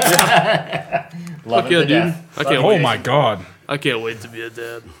 Love Yeah, him to dude. death. I can't Oh wait. my god. I can't wait to be a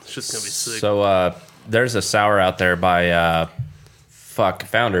dad. It's just gonna be sick. So there's a sour out there by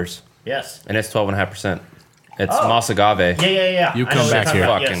Founders, Yes. and it's 12.5%. It's Oh. Mas Agave. Yeah. You I know come what back you're here.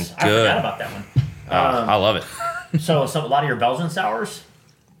 talking about. Fucking Yes. I good. forgot about that one. I love it. So a lot of your Belgian sours,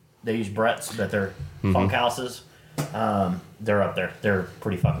 they use Brett's, but they're funk houses. They're up there. They're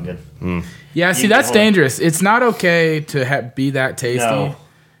pretty fucking good. Yeah, see, You that's can- dangerous. It's not okay to be that tasty. No.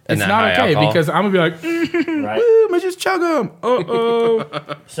 It's that not high okay alcohol. because I'm gonna be like, Right? let me just chug them. Uh-oh.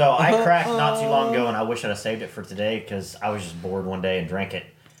 So I cracked not too long ago, and I wish I'd have saved it for today because I was just bored one day and drank it.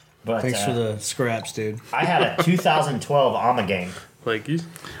 But Thanks for the scraps, dude. I had a 2012 Armageddon. Thank you.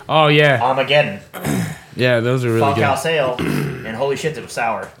 Oh yeah, Armageddon. yeah, those are really Funk good. House Ale, and holy shit, it was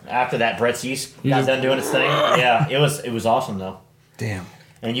sour. After that, Brett's yeast got done doing its thing. Yeah, it was awesome though. Damn.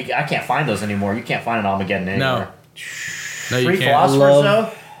 And I can't find those anymore. You can't find an Armageddon anywhere. No, you Three can't. Philosophers Love-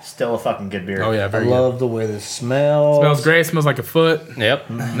 though, still a fucking good beer. Oh yeah, I very good. love the way this smells. Smells great. Smells like a foot. Yep.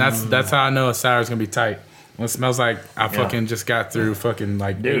 And that's how I know a sour is gonna be tight. When it smells like I fucking just got through fucking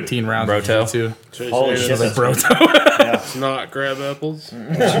like Dude. 18 rounds Broto. of jiu-jitsu. Chase Holy hated shit, it. that's Broto. It's not crab apples.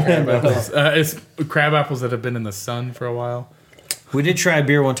 It's crab apples that have been in the sun for a while. We did try a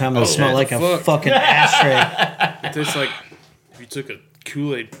beer one time that smelled what like the a fuck? fucking ashtray. It tastes like if you took a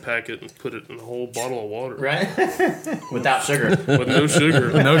Kool-Aid packet and put it in a whole bottle of water Right? Without sugar. with no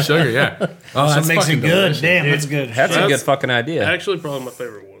sugar. No sugar, yeah. Oh, So that's it makes it fucking good. delicious. Damn, that's good. That's a That's- good fucking idea. Actually, probably my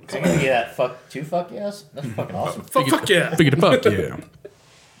favorite one. Yeah, fuck yes. That's fucking awesome. Fuck yeah. Big the fuck, yeah.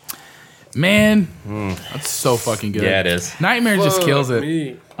 Man, that's so fucking good. Yeah, it is. Nightmare just Fuck kills it.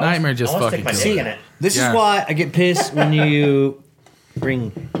 me. Nightmare I just want to fucking stick my kills dick it. in it. This Yeah. is why I get pissed when you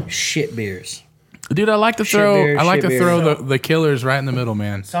bring shit beers. Dude, I like to Shit throw beer, I like shit to beer. throw the killers right in the middle,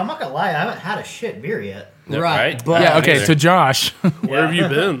 man. So I'm not gonna lie, I haven't had a shit beer yet. Right? But Yeah, okay, either. to Josh. Where have you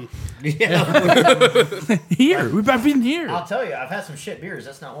been? yeah, Here. We've been here. I'll tell you, I've had some shit beers.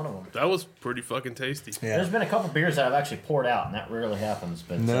 That's not one of them. That was pretty fucking tasty. There's been a couple beers that I've actually poured out, and that rarely happens.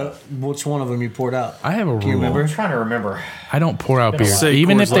 But no, which one of them you poured out? I have a rule. Do you remember? I'm trying to remember. I don't pour out beer. Say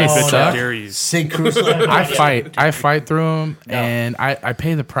Even Coors if they Light, bitch, I suck, dare you. Say Cruz Light. I fight through them, and I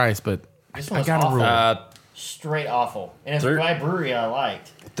pay the price, but This I one's got a awful. rule. Straight awful. And it's They're- by a brewery I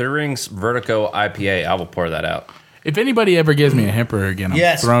liked. Three Rings Vertigo IPA. I will pour that out. If anybody ever gives me a Hemper again, I'm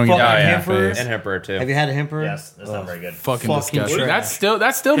Yes, throwing it fucking out in yeah. their Hemper. face. And Hemper too. Have you had a Hemper? Yes, that's not very good. Fucking Fucking disgusting. trash.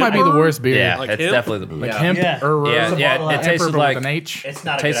 That still might be the worst beer. Yeah, Like it's hemp? definitely the Like Yeah. hemp Yeah. or Yeah, It's a yeah. bottle of It tasted Hemper, but like with an H. It's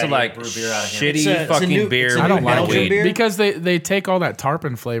not a tasted good like idea to brew beer out of hemp. shitty It's a fucking new- beer. it's a I don't new like Belgian it beer? because they take all that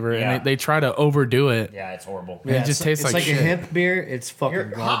tarpon flavor Yeah. and they try to overdo it. Yeah, it's horrible. It just tastes it's like a shit. hemp beer. It's fucking Your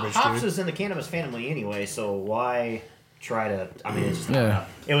garbage, hops dude. is in the cannabis family anyway, so why try to? I mean, it's just Yeah.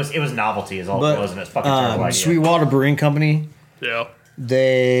 it was novelty is all it was, and it's fucking terrible idea. Sweetwater Brewing Company, Yeah.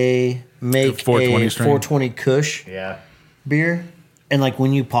 they make The 420 a strain. 420 Kush Yeah, beer, and like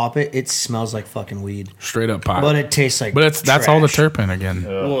when you pop it, it smells like fucking weed, Straight up pot. but it tastes like. That's all the trash. terpene again.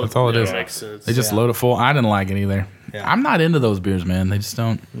 Well, That's all it yeah, is. Makes sense. They just load it full. I didn't like it either. Yeah. I'm not into those beers, man. They just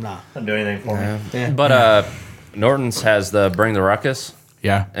don't. Nah. doesn't do anything for me. Yeah. But Norton's has the Bring the Ruckus.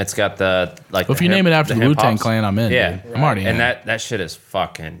 Yeah. It's got the like. Well, if the you name it after the the Wu Tang hops. Clan, I'm in. Yeah, dude. I'm already in. and that shit is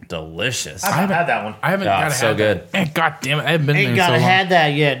fucking delicious. I've had that one. I haven't Ah, gotta it's so had good. that. God damn it! I haven't been Ain't there gotta so long. had that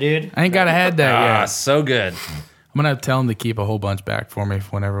yet, dude. I ain't gotta had that Ah, yet. so good. I'm gonna tell them to keep a whole bunch back for me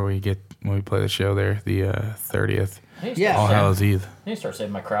whenever we get when we play the show there, the 30th. Yeah. All Hallows Eve. I need to start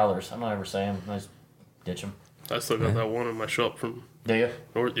saving my crowlers. I don't ever say them. I just ditch them. I still got that one in my shop from Do you?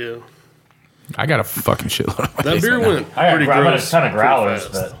 North. Yeah, I got a fucking shitload of my that beer basement now. went I pretty got a gross. ton of growlers,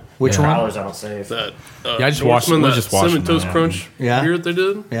 pretty fast. but Which Yeah. one? growlers I don't save. That Yeah, I just watched- Norseman, we're that just watching Cinnamon Toast that, Crunch Yeah. beer that they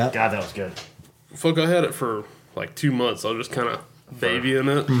did. Yeah. God, that was good. Fuck, I had it for like 2 months. I was just kind of babying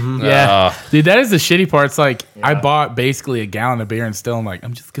it. Yeah, dude, that is the shitty part. It's like I Yeah. bought basically a gallon of beer, and still I'm like,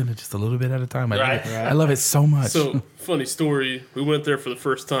 I'm just gonna just a little bit at a time. Right. I love it so much. So, funny story. We went there for the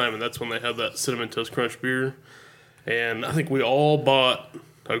first time, and that's when they had that Cinnamon Toast Crunch beer. And I think we all bought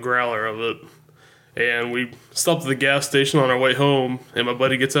a growler of it. And we stopped at the gas station on our way home, and my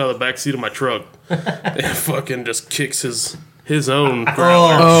buddy gets out of the back seat of my truck and fucking just kicks his own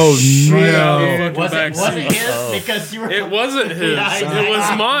growler. oh no! Fucking Was back it, was it seat. his? Because you were. It wasn't his. Yeah, It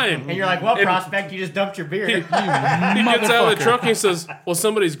was mine. And you're like, well, And- prospect, you just dumped your beer. He gets out of the truck and he says, well,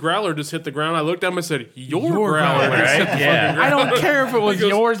 somebody's growler just hit the ground. I looked at him and said, your growler. growler, just hit the Yeah. I don't care if it was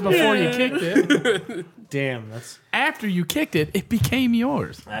yours before you kicked it. Damn, that's. After you kicked it, it became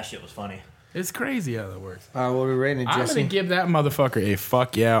yours. That shit was funny. It's crazy how that works. All right, what are we rating it, I'm Jesse? gonna give that motherfucker a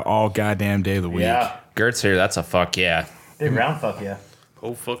fuck yeah all goddamn day of the week. Yeah. Gert's here. That's a fuck yeah. Big round fuck yeah.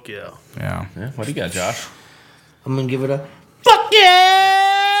 Oh, fuck yeah. Yeah. What do you got, Josh? I'm gonna give it a fuck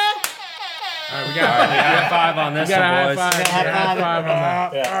yeah! All right, we got High five on this a high one, boys. five. High five on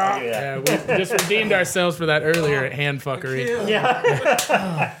that. Yeah, I'll do that. Yeah, we just redeemed ourselves for that earlier hand fuckery.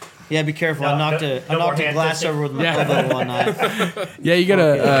 Yeah. Yeah, be careful. I knocked a more glass hand-fisting. over with my Yeah. elbow one night. Yeah, you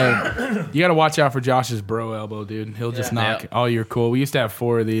gotta watch out for Josh's bro elbow, dude. He'll just knock Yeah. all your cool. We used to have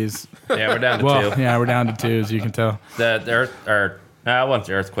 4 of these. Yeah, we're down to Well, 2. yeah, we're down to 2, as you can tell. The earth, or no, it wasn't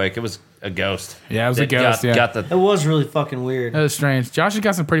the earthquake. It was a ghost. Yeah, it was a ghost, Got, yeah. got It the was really fucking weird. That was strange. Josh has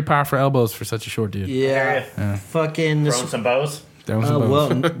got some pretty powerful elbows for such a short dude. Yeah. Fucking Throwing this. some bows. There was some bows.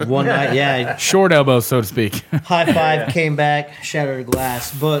 Well, one night, yeah. Short elbows, so to speak. High five, came back, shattered a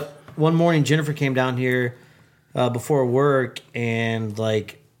glass. But one morning, Jennifer came down here before work, and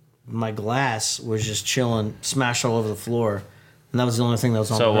like my glass was just chilling, smashed all over the floor, and that was the only thing that was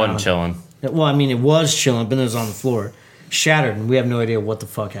on so the it ground. wasn't chilling. Well, I mean, it was chilling, but it was on the floor, shattered, and we have no idea what the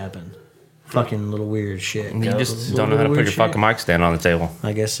fuck happened. Fucking little weird shit. You just don't know how to put your fucking mic stand on the table.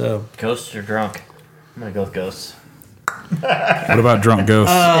 I guess so. Ghosts or drunk? I'm gonna go with ghosts. What about drunk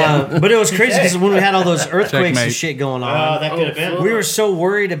ghosts? But it was crazy because when we had all those earthquakes and Checkmate. shit going Oh, on, that could have been. we were so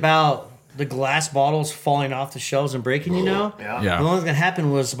worried about the glass bottles falling off the shelves and breaking, you know? Yeah. Yeah. The only thing that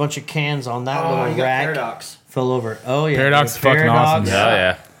happened was a bunch of cans on that Oh, little you got rack paradox. fell over. Oh, yeah. Paradox is fucking Paradox. awesome. Oh,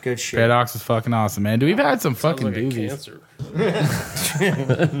 yeah. Good shit. Paradox is fucking awesome, man. Dude, we've had some fucking Like a doozies. cancer.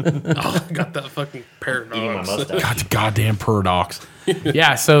 Oh, I got that fucking Eating my paradox. mustache. God, the goddamn paradox.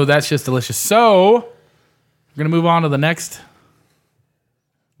 Yeah, so that's just delicious. So we're gonna move on to the next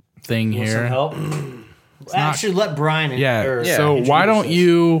thing Some here. help? Actually, let Brian. Yeah. Yeah, So why don't introduce us.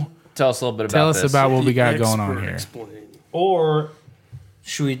 you Tell us a little bit tell about us this. about what we got The going on expert here? explain. Or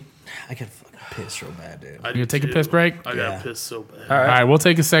should we? I got fucking pissed real bad, dude. I You do gonna take a too. piss break? I Yeah. got pissed so bad. All right, we'll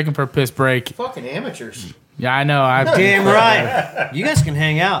take a second for a piss break. Fucking amateurs. Yeah, I know. I Damn right. You guys can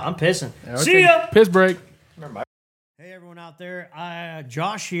hang out. I'm pissing. See ya. Piss break. Hey, everyone out there.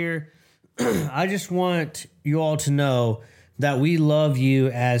 Josh here. I just want you all to know that we love you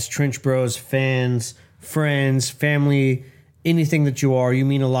as Trench Bros fans, friends, family, anything that you are. You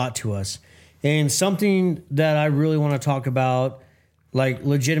mean a lot to us. And something that I really want to talk about, like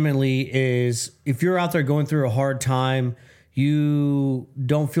legitimately, is if you're out there going through a hard time, you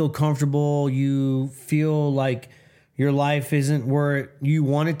don't feel comfortable, you feel like your life isn't where you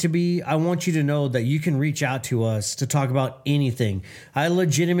want it to be, I want you to know that you can reach out to us to talk about anything. I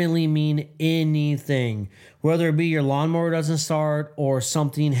legitimately mean anything, whether it be your lawnmower doesn't start or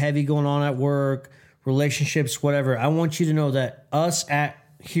something heavy going on at work, relationships, whatever. I want you to know that us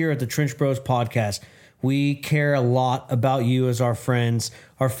here at the Trench Bros podcast, we care a lot about you as our friends,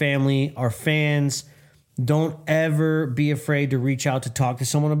 our family, our fans. Don't ever be afraid to reach out to talk to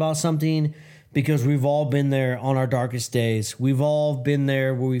someone about something, because we've all been there on our darkest days. We've all been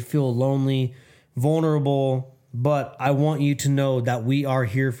there where we feel lonely, vulnerable, but I want you to know that we are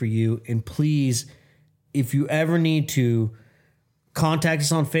here for you. And please, if you ever need to, contact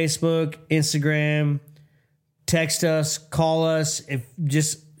us on Facebook, Instagram, text us, call us.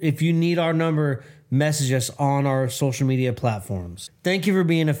 If you need our number, message us on our social media platforms. Thank you for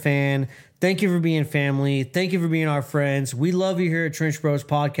being a fan. Thank you for being family. Thank you for being our friends. We love you here at Trench Bros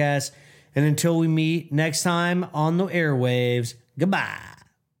Podcast. And until we meet next time on the airwaves, goodbye.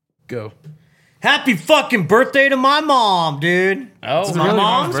 Go. Happy fucking birthday to my mom, dude. Oh, It's my really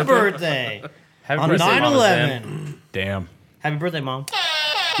mom's mom's birthday. Happy On birthday, Mama Zen. 9/11. Damn. Happy birthday, Mom.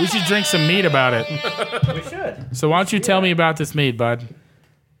 We should drink some mead about it. We should. So why don't you tell me about this mead, bud?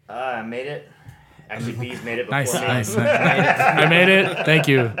 I made it. Actually, Bees made it before Nice, me. nice. I made it. Thank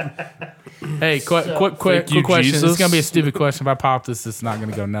you. Hey, quick you, question. Jesus. This is gonna be a stupid question. If I pop this, it's not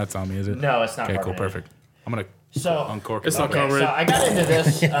gonna go nuts on me, is it? No, it's not. Okay, cool, carbonated. perfect. I'm gonna So uncork It's it. not Okay, carbonated. so I got into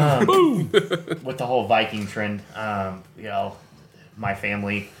this with the whole Viking trend. You know, my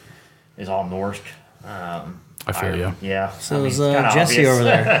family is all Norse. I feel you. Yeah. So it's is kinda Jesse obvious. over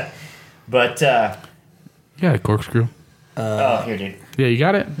there. But Yeah, corkscrew. oh, here, dude. Yeah, you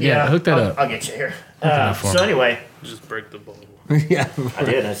got it. Yeah, hook that I'll, up. I'll get you here. that for So me. anyway, Just break the bottle. Yeah. I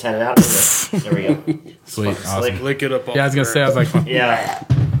did. I just had it out. There we go. Sweet, fucking awesome. slick. Lick it up. Off Yeah, I was gonna the say. I was like, Yeah.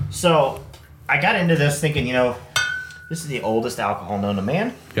 So I got into this thinking, you know, this is the oldest alcohol known to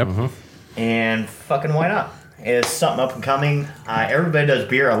man, yep. and fucking why not? It's something up and coming. Everybody does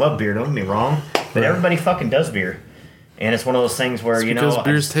beer. I love beer. Don't get me wrong, but everybody fucking does beer, and it's one of those things where you know, because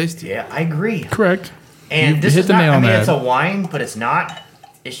beer's tasty. Yeah, I agree. Correct. And You this hit is the not. nail I on mean, the it's a head. wine, but it's not.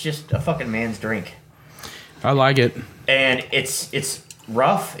 It's just a fucking man's drink, I like it. and it's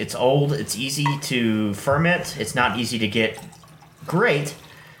rough. It's old. It's easy to ferment. It's not easy to get great,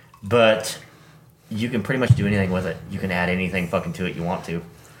 but you can pretty much do anything with it. You can add anything fucking to it you want to.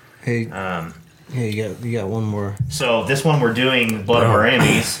 Hey, hey, you got one more. So this one we're doing, Blood of Our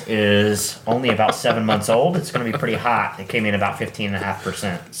Enemies, is only about 7 months old. It's going to be pretty hot. It came in about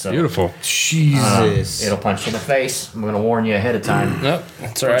 15.5%. So Beautiful. Jesus. it'll punch you in the face. I'm going to warn you ahead of time. Nope,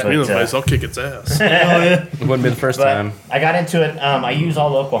 that's all right. Me in the But, face, I'll kick its ass. It wouldn't be the first But time. I got into it. I use all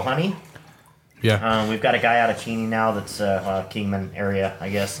local honey. Yeah. We've got a guy out of Cheney now that's Kingman area, I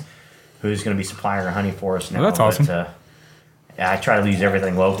guess, who's going to be supplying our honey for us now. Well, that's awesome. But, yeah, I try to use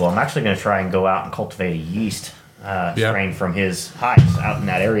everything local. I'm actually going to try and go out and cultivate a yeast strain from his hives out in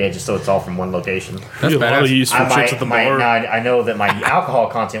that area, just so it's all from one location. That's a lot of badass. use for chicks at the bar. I know that my alcohol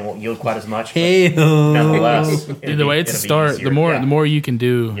content won't yield quite as much. But Hey, nonetheless, Either way, it's a start. The more you can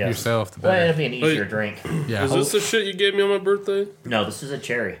do Yes. yourself, the Well, better. it'll be an easier Wait. drink. Yeah. Is this the shit you gave me on my birthday? No, this is a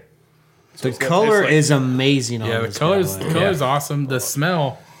cherry. the color like- is amazing on Yeah, the this color's bad boy. awesome. The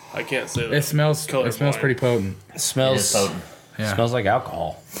smell, I can't say that. it smells Colorblind. pretty potent. It It is smells potent. Yeah. smells like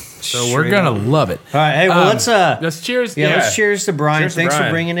alcohol. So we're gonna love it. All right, hey, well, let's Let's cheers. yeah, Yeah. let's cheers to Brian. Cheers to Thanks for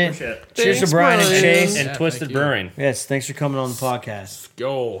Brian. bringing it. Appreciate it. Cheers Thanks, to Brian and Brian. Chase. And Yeah, Twisted thank you. Brewing. Yes, thanks for coming on the podcast.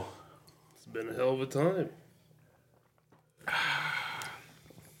 Go. It's been a hell of a time.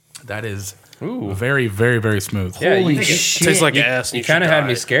 That is Ooh. very, very, very smooth. Yeah, Holy you, shit! Tastes like ass. And you kind of should had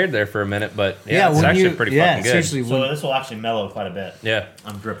me die. scared there for a minute, but yeah, it's when actually you, pretty yeah, fucking good. seriously, So when, this will actually mellow quite a bit. Yeah.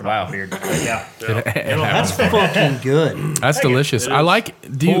 I'm dripping Wow. off the beard. But yeah. that's fucking good. That's delicious. I like.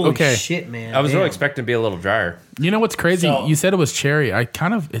 Do you Holy okay? shit, man! I was really Damn. expecting to be a little drier. You know what's crazy? So- You said it was cherry. It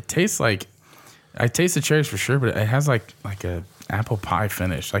tastes like. I taste the cherries for sure, but it has like a apple pie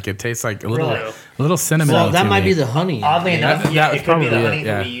finish. Like it tastes like a little cinnamon. Well, that might be the honey. Oddly enough, That- yeah, that it was could be the probably honey it,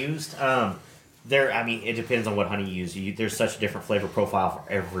 that yeah. we used. I mean, it depends on what honey you use. There's such a different flavor profile for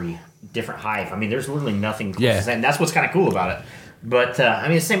every different hive. I mean, there's literally nothing close Yeah. to that, and that's what's kind of cool about it. But I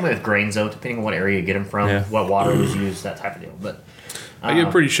mean, the same way with grains, though, depending on what area you get them from, Yeah. what water was used, that type of deal. But I get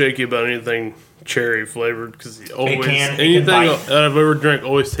pretty shaky about anything cherry flavored because it always can anything bite. that I've ever drank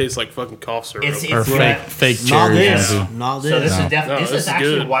always tastes like fucking cough syrup. it's or yeah. fake Not cherry. this. Yeah. Not this. So this No. is definitely No, this this is is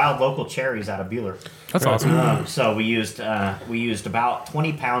actually good. wild local cherries out of Bueller. That's awesome. So we used about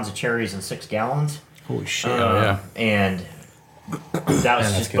 20 pounds of cherries in 6 gallons. Holy shit! Oh yeah. And that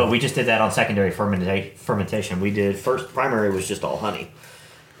was just, but we just did that on secondary fermentation. We did first primary was just all honey.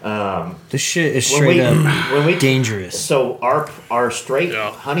 This shit is When straight we, up when we dangerous. So our straight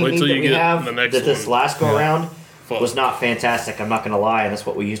Yeah. honey Wait meat till that you we get have the next that this one. last go around Fuck. was not fantastic. I'm not going to lie, and that's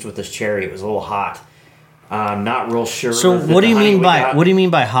what we used with this cherry. It was a little hot. I'm not real sure. So that what do the you honey mean we by got- what do you mean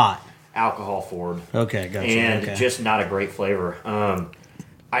by hot? alcohol forward? Okay, gotcha. And okay. just not a great flavor.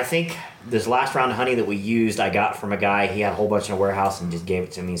 I think this last round of honey that we used, I got from a guy. He had a whole bunch in a warehouse and just gave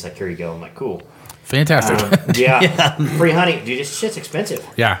it to me. He's like, "Here you go." I'm like, "Cool." Fantastic. Yeah, free honey, dude. This shit's expensive.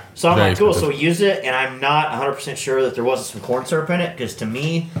 yeah. So I'm very like, cool. expensive. So we used it, and I'm not 100% sure that there wasn't some corn syrup in it, because to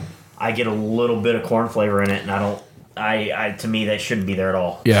me, I get a little bit of corn flavor in it, and I don't. To me, that shouldn't be there at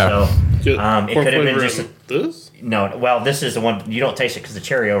all. Yeah. So Get it corn could have been flavor just in this. no. Well, this is the one you don't taste it because the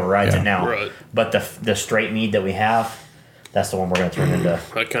cherry overrides Yeah. it now. Right. But the straight mead that we have, that's the one we're going to turn into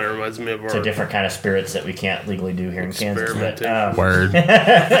That kind of reminds me of a our different kind of spirits that we can't legally do here in Kansas. But, Experimentation.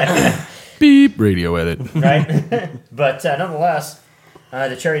 Word. Beep. Radio edit. right? But nonetheless,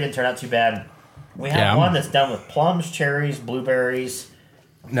 the cherry didn't turn out too bad. We have Yeah, one that's done with plums, cherries, blueberries,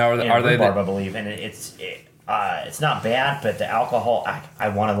 Now, and are they rhubarb, I believe, and it's not bad, but the alcohol, I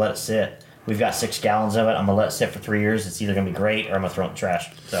want to let it sit. We've got 6 gallons of it. I'm gonna let it sit for 3 years. It's either gonna be great or I'm gonna throw it in the trash.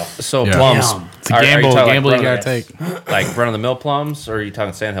 So Yeah. plums. Damn. It's a gamble. Gamble you gotta take. Like run of the mill plums, or are you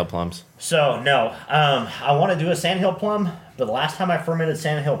talking sandhill plums? So no, I want to do a sandhill plum, but the last time I fermented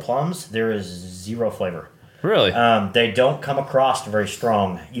sandhill plums, there is 0 flavor. Really? They don't come across very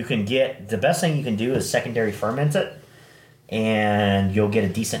strong. You can get the best thing you can do is secondary ferment it, and you'll get a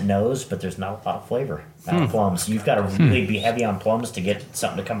decent nose, but there's not a lot of flavor out of plums. You've got to really be heavy on plums to get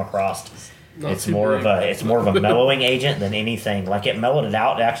something to come across. It's more of a mellowing agent than anything. Like it mellowed it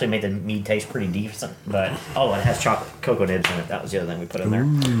out. It actually made the mead taste pretty decent. But it has chocolate cocoa nibs in it. That was the other thing we put in there.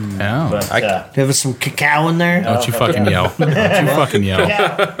 Oh. But There was some cacao in there. Don't you fucking yell. Don't you fucking yell.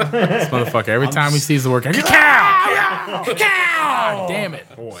 This motherfucker, every time he sees the word, cacao! God damn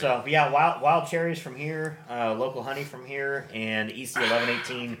it. Boy. So yeah, wild cherries from here, local honey from here, and EC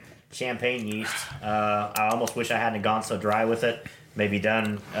 1118 champagne yeast. I almost wish I hadn't gone so dry with it. Maybe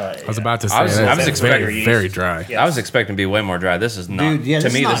done. I was about to say, I was that's expecting very, very dry. Yeah. I was expecting to be way more dry. This is not. Dude, yeah, to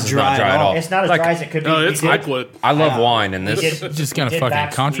this me, is not this is dry not dry at at all. all. It's not as Like, dry as it could be. No, We it's did- liquid. I love wine, and we this. did- Just gonna we did fucking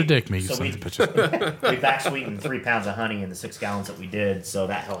back contradict sweeten- me, you so sons of bitches. we back sweetened 3 pounds of honey in the 6 gallons that we did, so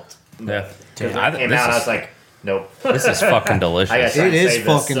that helped. Yeah. Because I- it came this out, I is- was like, nope. This is fucking I gotta delicious. try It to is save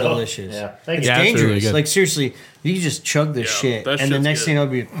this, fucking so, delicious. Yeah, thank It's you. Yeah, it's dangerous. really good. Like seriously, you can just chug this Yeah, shit, that and the shit's next good. thing it'll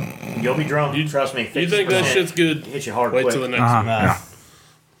be. You'll be drunk. You- Trust me. You think that 50% shit's good? hit you hard Wait quick. till the next Uh-huh. one. Yeah.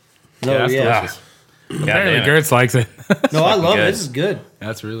 No, That's yeah. delicious. God Apparently, damn it. Gertz likes it. No, I love it. good. This is good.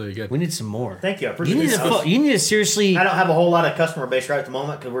 That's really good. We need some more. Thank you. I You appreciate need it. to. You need to seriously. I don't have a whole lot of customer base right at the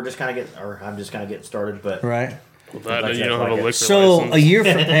moment because we're just kind of getting, or I'm just kind of getting started. But Right. Well, that, Like you that, don't have like a it. liquor So license. a year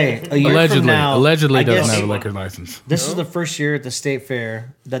from a year Allegedly, from now, allegedly I doesn't guess have a liquor license. This is the first year at the state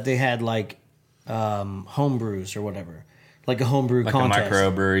fair that they had like home brews or whatever, like a homebrew Like contest. a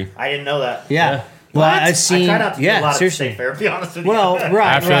microbrewery. I didn't know that. Yeah. Well, What? I've seen. I try not to do a lot seriously. of state fair. To be honest with Well, you.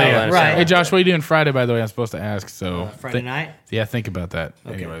 right, I feel you. right, right. Hey, Josh, what are you doing Friday, by the way? I'm supposed to ask. So Friday night. Yeah, think about that.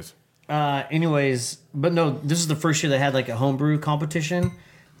 Anyways. Anyways, but no, this is the first year they had like a homebrew competition.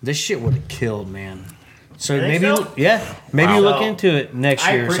 This shit would have killed, man. So You think maybe, so? maybe Wow. look So, into it next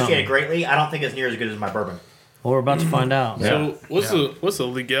I year or appreciate something. it greatly. I don't think it's near as good as my bourbon. Well, we're about to find out. So what's the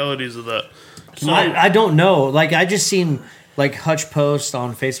legalities of that? So, I don't know. Like I just seen like Hutch post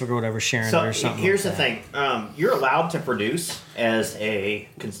on Facebook or whatever sharing it So or something. here's like the thing: you're allowed to produce as a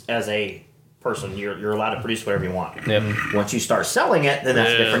person. You're allowed to produce whatever you want. Yep. Once you start selling it, then that's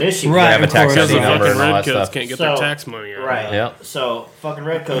a Yeah. different issue. Right. Have a of tax course. because the ID number fucking and all that redcoats stuff. can't get So- their tax money out. Right. Yep. So fucking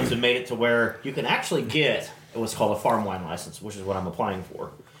redcoats have made it to where you can actually get what's called a farm wine license, which is what I'm applying for.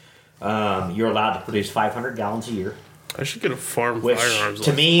 You're allowed to produce 500 gallons a year, I should get a farm which firearms.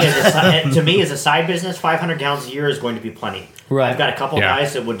 to me, as a side business, 500 gallons a year is going to be plenty. Right. I've got a couple Yeah.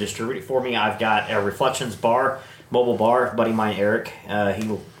 guys that would distribute it for me. I've got a Reflections bar, mobile bar. Buddy of mine, Eric,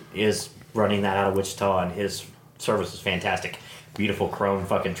 he is running that out of Wichita, and his service is fantastic. Beautiful chrome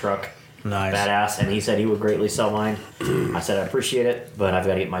fucking truck. Nice. Badass, and he said he would greatly sell mine. I said I appreciate it, but I've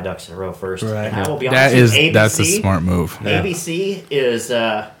got to get my ducks in a row first. Right. And I will be honest, That's a smart move. ABC is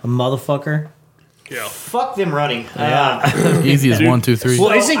a motherfucker. Yeah. fuck them running. Easy as Dude. 1, 2, 3. Well,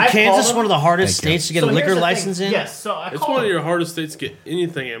 So isn't I Kansas called one of the hardest Thank you. states to get So a here's liquor the thing. license in? Yes, so I It's called one of him. your hardest states to get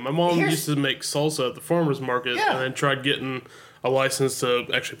anything in. My mom Here's- used to make salsa at the farmer's market Yeah. and then tried getting a license to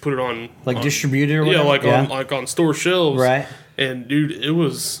actually put it on Like on, distributed or yeah, whatever? like on store shelves. Right. And dude, it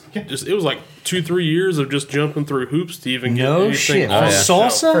was like 2-3 years of just jumping through hoops to even get No anything shit. on For the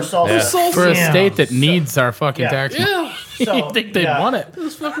salsa? For salsa. Yeah. For a Damn. state that needs our fucking Yeah. tax money. Yeah, So, you think they'd yeah. want it?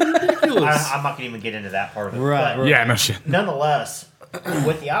 it's fucking ridiculous. I'm not going to even get into that part of it. Right, but right. Yeah, no shit. Nonetheless,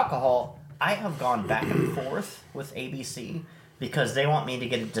 with the alcohol, I have gone back and forth with ABC because they want me to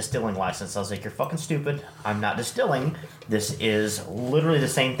get a distilling license. I was like, you're fucking stupid. I'm not distilling. This is literally the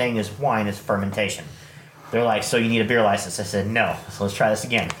same thing as wine, as fermentation. They're like, so you need a beer license. I said, no. So let's try this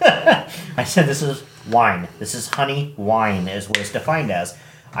again. I said, this is wine. This is honey wine is what it's defined as.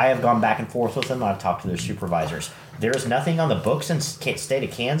 I have gone back and forth with them. I've talked to their supervisors. There is nothing on the books in state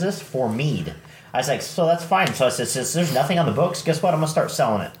of Kansas for mead. I was like, so that's fine. So I said, since there's nothing on the books, guess what? I'm going to start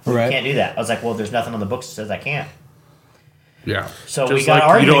selling it. Right. You can't do that. I was like, well, there's nothing on the books that says I can't. Yeah. So Just we got like you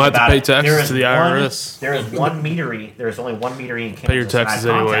arguing don't have to about pay it. taxes There is to the one- IRS. There is one meadery. There is only one meadery in Kansas. Pay your taxes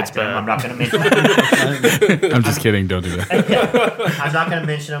and I anyway, it's contacted them. bad. I'm not going to mention I'm just kidding. Don't do that. I'm not going to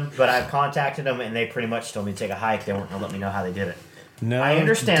mention them, but I've contacted them, and they pretty much told me to take a hike. They weren't going to let me know how they did it. No. I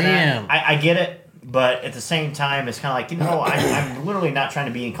understand Damn. that. I get it, but at the same time, it's kind of like, I'm literally not trying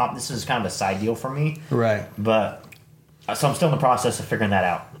to be in this is kind of a side deal for me, Right. but so I'm still in the process of figuring that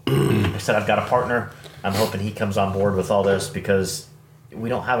out. I said I've got a partner. I'm hoping he comes on board with all this because we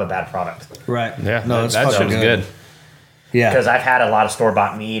don't have a bad product. Right. Yeah, No, it's that fucking sounds good. good. Yeah. Because I've had a lot of store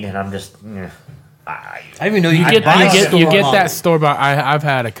bought meat, and I'm just. I didn't even know you You could buy get store-bought. that store bought. I've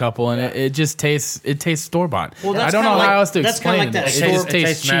had a couple, and it just tastes store bought. Well, I that's don't know kinda how like- else to that's kinda explain like it. that It store- just tastes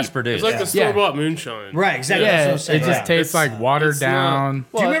tastes cheap. mass produced. It's like the store bought moonshine. Right, exactly. Yeah, That's what I'm it saying. just tastes like watered it's not- down.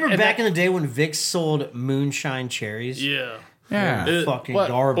 Do you remember back in the day when Vicks sold moonshine cherries? Yeah. Yeah. It- Fucking What?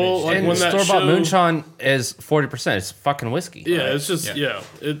 garbage. Well, like dude. when that Store bought show- moonshine is 40%. It's fucking whiskey. Yeah, it's just Yeah.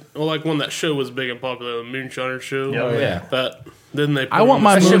 like when that show was big and popular, the Moonshiner show. Oh, yeah. That then they. I want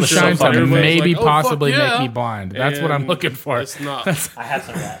my That shit was moonshine so to fucking maybe Everybody's like, "Oh, fuck possibly yeah." make me blind. That's what I'm And looking for. It's not. I had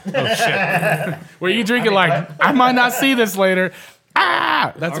some of that. Where you drink it like, I might not see this later.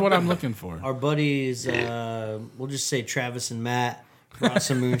 Ah! That's what I'm looking for. Our buddies, we'll just say Travis and Matt, brought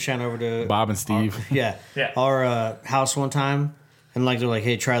some moonshine over to Bob and Steve. Yeah. our house one time, and like they're like,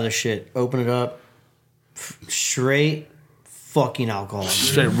 "Hey, try this shit. Open it up. Straight fucking alcohol.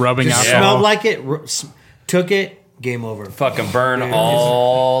 Straight rubbing Just alcohol. smelled like it. Took it. Game over. Fucking burn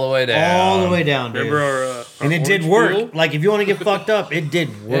all the way down. All the way down, dude. Remember our and it did orange work. peel? Like if you want to get fucked up, it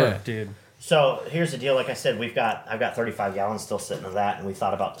did work, Yeah. dude. So here's the deal. Like I said, I've got 35 gallons still sitting of that, and we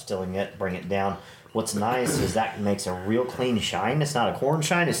thought about distilling it, bring it down. What's nice is that makes a real clean shine. It's not a corn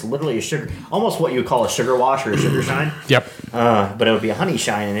shine. It's literally a sugar, almost what you would call a sugar wash or a sugar shine. Yep. But it would be a honey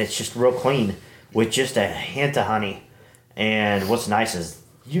shine, and it's just real clean with just a hint of honey. And what's nice is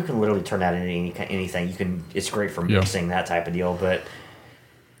you can literally turn that into anything. You can. It's great for Yeah. mixing that type of deal. But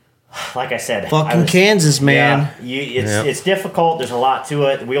like I said, Fucking Kansas, man. Yeah, it's difficult. There's a lot to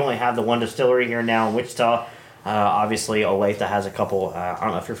it. We only have the one distillery here now in Wichita. Obviously, Olathe has a couple. I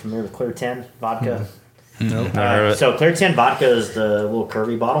don't know if you're familiar with Clear 10 vodka. Never heard of it. So Clear 10 vodka is the little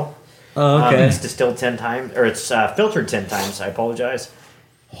curvy bottle. Oh, okay. It's distilled 10 times, or it's filtered 10 times. I apologize.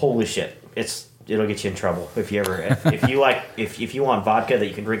 Holy shit! It'll get you in trouble if you ever if you want vodka that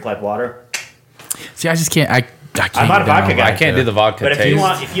you can drink like water. See, I just can't. I can't. I'm not a get down vodka with guy. I can't do the vodka But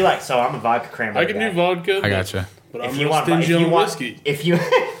taste. if you like, so I'm a vodka cranberry. I can guy. do vodka. I gotcha. But If I'm you not want, stingy if you on want, whiskey. if you,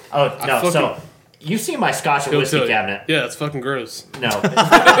 oh no, fucking- so you see my Scotch and He'll whiskey tell you. cabinet? Yeah, it's fucking gross. No,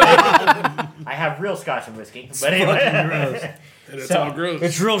 I have real Scotch and whiskey. But anyway, And it's So, all gross.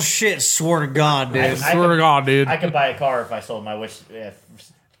 It's real shit. Swear to God, dude. I Swear to God, dude. I could buy a car if I sold my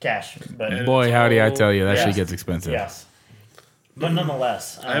cash. But Boy, howdy, I tell you, that Yeah. shit gets expensive. yes, but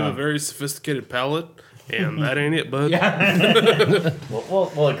nonetheless, I have a very sophisticated palate, and that ain't it, bud.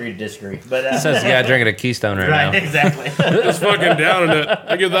 we'll agree to disagree. But It says the guy drinking a Keystone right, right, now. exactly. Just fucking down in it.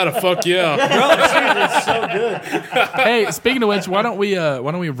 I give that a fuck yeah. It's so good. Hey, speaking of which, why don't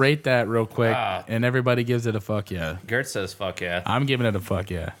we rate that real quick, and everybody gives it a fuck yeah. Gert says fuck yeah. I'm giving it a fuck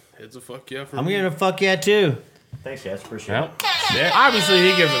yeah. It's a fuck yeah for I'm me. gonna fuck yeah too. Thanks, guys. Appreciate Well, it. Obviously,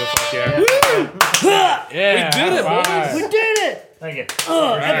 he gives it a fuck yeah. Yeah, we did it, boys. We did it. Thank you.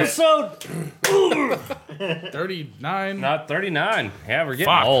 Episode. 39. not 39. Yeah, we're getting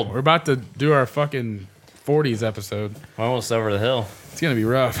Fuck. old. We're about to do our fucking 40s episode. We're almost over the hill. It's gonna be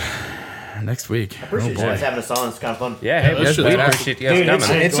rough. Next week. Appreciate you guys having us on. It's kind of fun. Yeah, hey, that's we badass. appreciate you guys Dude,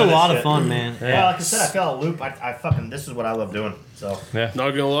 coming. It's a Enjoy lot this of shit. fun, man. Yeah, like I said, I fell a loop. I fucking this is what I love doing. So Yeah.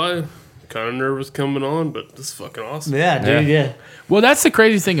 Not gonna lie, kind of nervous coming on, but this is fucking awesome. Yeah, dude. Yeah. Well, that's the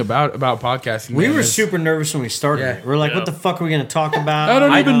crazy thing about podcasting. We man, were is- super nervous when we started. Yeah. it. We're like, Yeah. what the fuck are we gonna talk about? I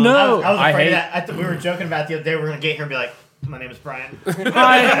don't even know. I was I afraid hate- that we were joking about the other day. We're gonna get here and be like, "My name is Brian."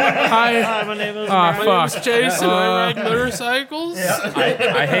 Hi. My name is Ah, fuck. Jason, I ride motorcycles.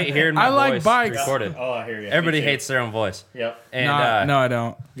 I hate hearing my I like voice bikes. recorded. Oh, I hear you. Everybody Me too. hates their own voice. Yep. And No, I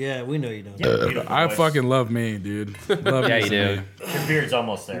don't. Yeah, we know you don't. Beautiful I voice. fucking love me, dude. Love yeah, me you some do. me. Your beard's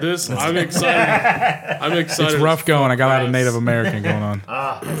almost there. This, I'm excited. I'm excited. It's rough as going. I got a lot of Nice. Native American going on.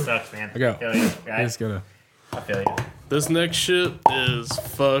 Ah, that sucks, man. I go. Feel you. Right? Just gotta. I feel you. This next shit is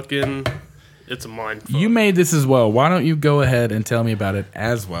fucking. It's a mind fuck. You made this as well. Why don't you go ahead and tell me about it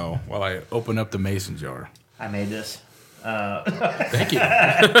as well while I open up the mason jar? I made this. Thank you.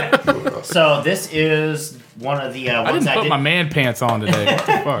 So this is one of the I ones didn't put did. my man pants on today. What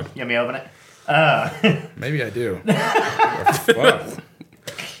the fuck? You want me to open it? Maybe I do. What the fuck?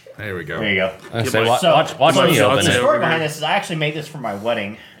 There we go. There you go. I say, my- watch my me open shots The it. out. story behind this is I actually made this for my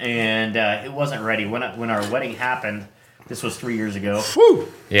wedding, and it wasn't ready when our wedding happened. This was 3 years ago.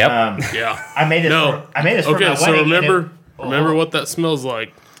 Yep. Yeah. I made this. No. I made this for Okay, my so wedding. and remember what that smells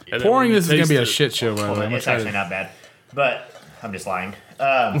like. And then Pouring when you this is gonna be a taste it- shit show. By the Hold way. on, I'm gonna it's try actually to- not bad, but I'm just lying.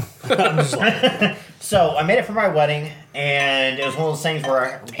 So I made it for my wedding, and it was one of those things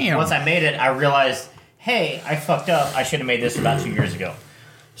where Damn. once I made it, I realized, hey, I fucked up. I should have made this about 2 years ago.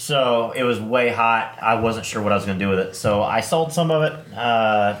 So it was way hot. I wasn't sure what I was going to do with it. So I sold some of it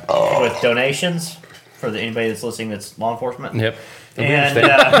with donations for anybody that's listening that's law enforcement. Yep. We And,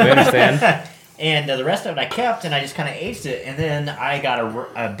 understand. We understand. And the rest of it I kept, and I just kind of aged it. And then I got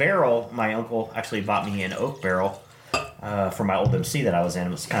a barrel. My uncle actually bought me an oak barrel for my old MC that I was in.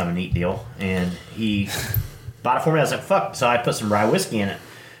 It was kind of a neat deal. And he bought it for me. I was like, fuck. So I put some rye whiskey in it.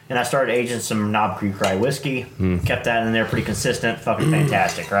 And I started aging some Knob Creek rye whiskey. Kept that in there pretty consistent. Fucking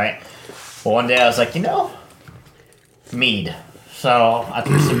fantastic, right? Well, one day I was like, mead. So I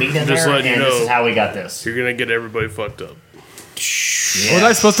threw some mead in Just there, letting you and know. this is how we got this. You're gonna get everybody fucked up. Yeah. Was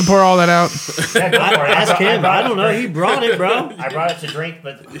I supposed to pour all that out? Yeah, go for it. Ask him. I don't know. He brought it, bro. I brought it to drink,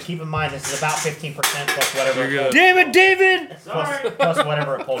 but keep in mind this is about 15% plus whatever. You're good. Damn it, David! Plus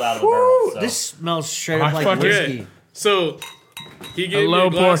whatever it pulled out of the barrel. So. This smells straight up I like fucking- whiskey. Okay, so he gave me low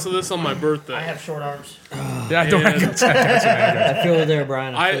a glass pour. of this on my birthday. I have short arms. Yeah, I don't. I got you, I got you. I feel you there,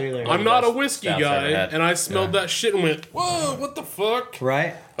 Brian. I feel you there. I'm not a whiskey Stats guy, I've had. and I smelled that shit and went, "Whoa, what the fuck?"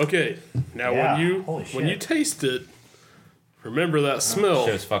 Right? Okay, now Yeah, when holy shit. you taste it, remember that smell.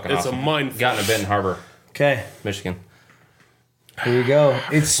 Shit was fucking it's awesome. a mind. Got in a Benton Harbor, Okay, Michigan. here we go.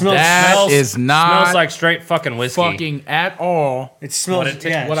 It smells. That is not Smells like straight fucking whiskey. fucking at all It smells.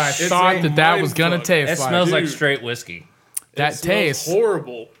 what I It's thought a that was mind gonna fuck. taste It like. smells like Dude. straight whiskey. That It smells tastes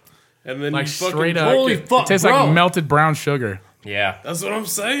horrible. And then like you fucking straight up. drink Holy it. fuck, It tastes bro. like melted brown sugar. Yeah, That's what I'm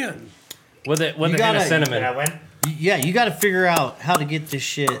saying. with it with You a hint gotta- of cinnamon. Did I win? Yeah, you got to figure out how to get this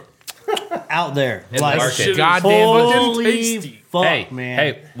shit out there. In the Like, market. Shit is Goddamn fucking holy tasty. fuck, Hey, man.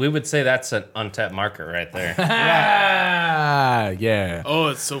 hey, we would say that's an untapped market right there. Ah, yeah. Oh,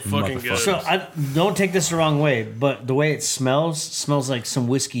 it's so fucking good. So I don't take this the wrong way, but the way it smells like some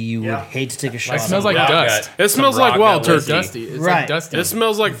whiskey you Yeah. would hate to take a shot. It smells like Raw dust. gut. It smells Some like raw wild gut turkey. Dusty. It's Right. like dusty. It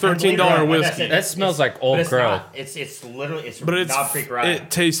smells like $13 whiskey. That smells like Old But it's Crow. not. It's literally But it's Knob Creek Rye.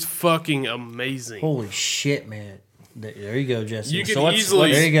 it tastes fucking amazing. Holy shit, man! There you go, Jesse. You can So what's,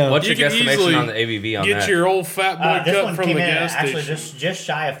 easily There you go. what's you your can guesstimation easily on the ABV on get that? your old fat boy this cut one from came the in gas actually station. just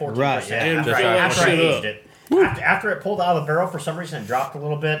shy of 14%. Right, yeah. And After, fill that after I shit aged up. it. After it pulled out of the barrel, for some reason it dropped a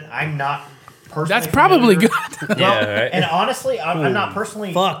little bit. I'm not personally That's probably familiar. good. Yeah, right. And honestly, I'm not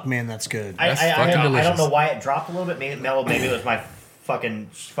personally. Fuck, man, that's good. I That's don't fucking know delicious. why it dropped a little bit. Maybe it was my fucking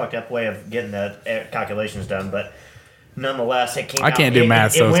fucked up way of getting the calculations done, but nonetheless, it came. I out, can't do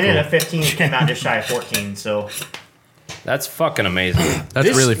math, It so it's went in cool. at 15. It came out just shy of 14. So That's fucking amazing. That's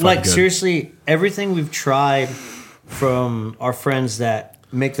This, really fucking like good. seriously, everything we've tried from our friends that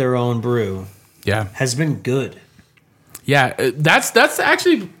make their own brew Yeah, has been good. yeah. That's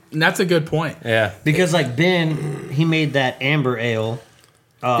actually that's a good point. Yeah. Because like Ben, he made that amber ale.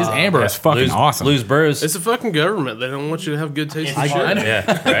 His amber is fucking Lose, awesome. Lose brews. It's a fucking government. They don't want you to have good tasting It's shit. hard. Yeah.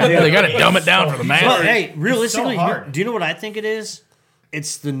 Right. They gotta dumb it down for the man. But hey, realistically, hard. do you know what I think it is?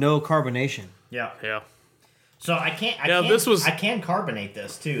 It's the no carbonation. yeah. Yeah. So I can't. I can carbonate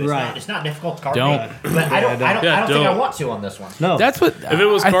this too. It's Right. Not, it's not difficult to carbonate. Don't. But I don't think I don't. want to on this one. No, That's what. If it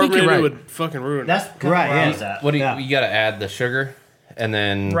was I think carbonated, you're right. it would fucking ruin it. That's kind Right, of where yeah. I was at. What do you, Yeah. you got to add the sugar and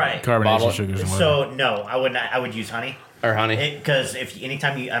then Right. Carbonation bottle sugars and whatever. So no, I would not. I would use honey or honey. because if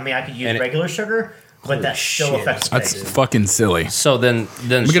anytime you, I mean, I could use And it- regular sugar, but that still shit. affects the That's taste. fucking silly. So then I'm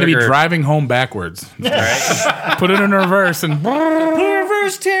gonna be sugar- driving home backwards. Put it in reverse and.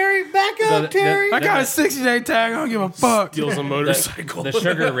 reverse, Terry. Back up, Terry. I got a 60-day tag. I don't give a fuck. Steals a motorcycle. The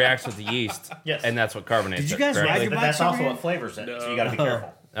sugar reacts with the yeast. Yes. And that's what carbonates Did you it, guys correct? ride your But bikes that's over also here? what flavors it. So you got to be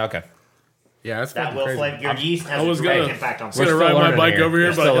careful. Okay. Yeah, that's That fucking will crazy. flavor your yeast has I was a direct gonna- impact on I'm gonna still ride my learning bike here. over here,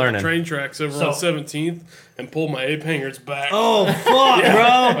 We're but still I hit learning. the train tracks over So- on 17th and pulled my ape hangers back. Oh fuck,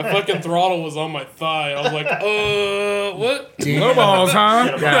 bro. My fucking throttle was on my thigh. I was like, what? Low balls,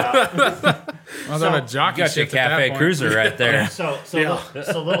 huh? Yeah. I was on a jockey You got your shift at that cafe point. cruiser right there. So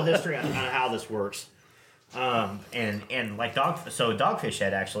little history on how this works. And like Dogfish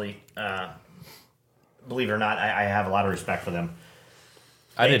Head actually, believe it or not, I have a lot of respect for them.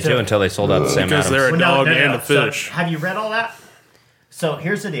 I did too until they sold out the Sam Because Adams. they're a Well, dog and a So, fish. have you read all that? So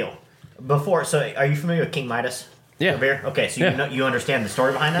here's the deal. Are you familiar with King Midas? Yeah. The beer? Okay, so Yeah. you understand the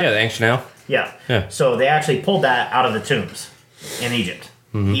story behind that? Yeah, the ancient ale. Yeah. Yeah. So they actually pulled that out of the tombs in Egypt.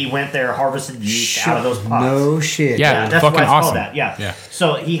 He went there, harvested yeast out of those pots. No shit. Yeah, That's fucking why it's awesome. called that. Yeah. Yeah.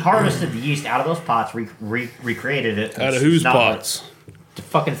 So he harvested the yeast out of those pots, recreated it. Out of It's whose not- pots? The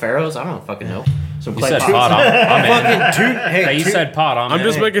fucking pharaohs? I don't fucking know. Some You clay said pots. pot. I'm in. Fucking Hey, you said pot. I'm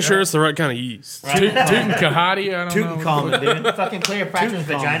just making sure it's the right kind of yeast. Tutankhamuni, I don't know. Tutankhamun, dude. Fucking Cleopatra's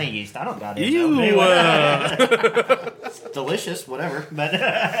vagina yeast. I don't goddamn know. Ew. Anyway, it's delicious, whatever. But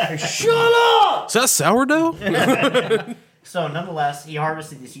Shut up. Is that sourdough? so nonetheless, he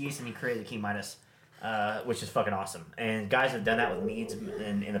harvested this yeast and he created the King Midas, which is fucking awesome. And guys have done that with meads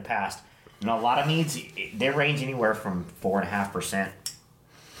in the past. You know, a lot of meads, they range anywhere from 4.5%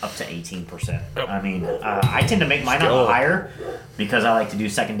 up to 18%. I mean, I tend to make mine a little higher because I like to do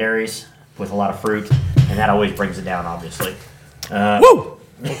secondaries with a lot of fruit, and that always brings it down, obviously. Woo!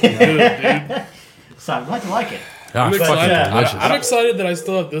 So I'm glad you like it. Gosh, But, fucking delicious. I'm excited that I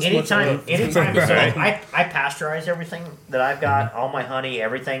still have this much left. Anytime. So I pasteurize everything that I've got, all my honey,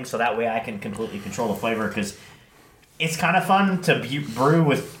 everything, so that way I can completely control the flavor. Because it's kind of fun to brew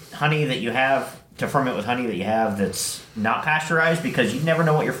with honey that you have, to ferment with honey that you have that's not pasteurized, because you never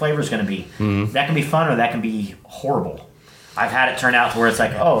know what your flavor is going to be. That can be fun or that can be horrible. I've had it turn out to where it's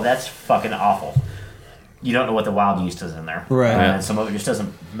like, oh, that's fucking awful. You don't know what the wild yeast is in there. Right. And some of it just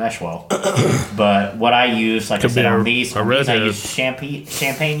doesn't mesh well. But what I use, like Could I said, be on these I redhead. use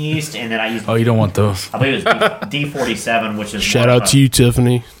champagne yeast, and then I use, Oh, you don't want those. I believe it was D47, which is Shout more out of to you,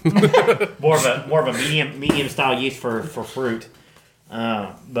 Tiffany. more of a medium style yeast for fruit.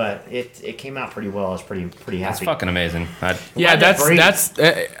 But it came out pretty well. I was pretty happy. That's fucking amazing. Yeah, Like that's.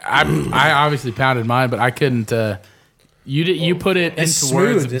 I obviously pounded mine, but I couldn't. You put it into It's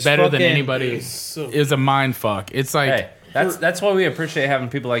words smooth. It's better than fucking- anybody. It was a mind fuck. It's like Hey, that's why we appreciate having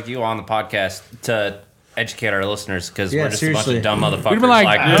people like you on the podcast to educate our listeners, because Yeah, we're just seriously. a bunch of dumb motherfuckers. we'd be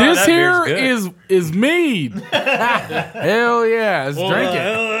like, "Yeah, this that here beer's good." is mead. Hell yeah, let's drink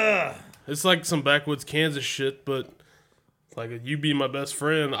it. It's like some backwoods Kansas shit, but like you be my best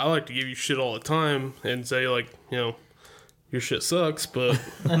friend, I like to give you shit all the time and say like, your shit sucks, but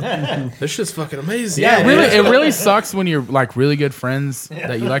this shit's fucking amazing. Yeah, It really sucks when you're like really good friends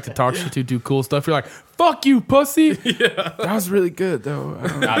that you like to talk shit to, do cool stuff. You're like, fuck you, pussy. Yeah. That was really good though.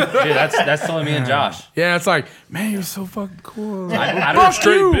 Dude, that's totally me and Josh. Yeah, it's like, man, you're so fucking cool. I don't, Fuck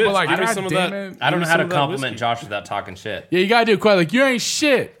you, bitch. but like, Give me God some of damn that. it. I don't know how some to of that compliment whiskey. Josh without talking shit. Yeah, you gotta do it quite like you ain't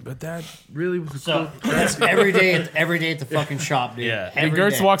shit, but that really was So, cool. That's every day at the fucking shop, dude. Yeah. And Every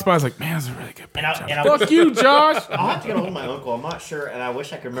Gertz day. walks by, I was like, man, that's a really good And I- picture. and I- Fuck you, Josh. I'll have to get a hold of my uncle. I'm not sure, and I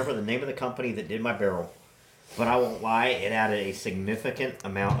wish I could remember the name of the company that did my barrel. But I won't lie, it added a significant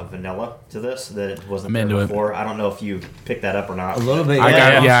amount of vanilla to this that it wasn't I'm there into it. before. I don't know if you picked that up or not. A little bit.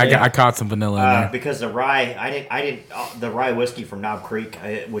 I caught some vanilla in there. Because the rye, I didn't the rye whiskey from Knob Creek,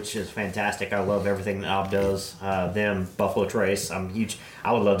 which is fantastic. I love everything that Knob does. Them Buffalo Trace, I'm huge.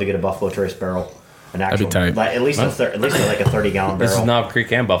 I would love to get a Buffalo Trace barrel, an That'd actual, be tight. like, at least like a 30-gallon barrel. This is Knob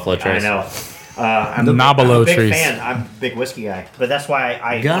Creek and Buffalo I Trace. know. The I'm Nobilo a big Trace. fan. I'm a big whiskey guy, but that's why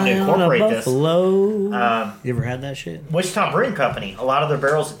I wanted to Guy on a incorporate this. buffalo. You ever had that shit? Wichita Brewing Company. A lot of their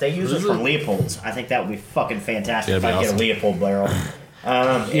barrels that they use is from Leopold's. I think that would be fucking fantastic if Yeah, I that'd get be a Leopold barrel.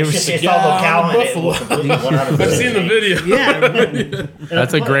 ever It's just seen it's all Guy on a local and it will completely 100%. I've seen the video. Yeah.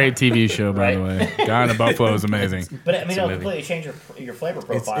 That's a great TV show, by the Right. way. Guy in a Buffalo is amazing. But I mean, it'll movie. completely change your flavor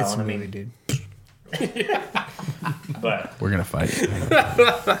profile. it's a and I movie, mean, dude. but We're gonna fight.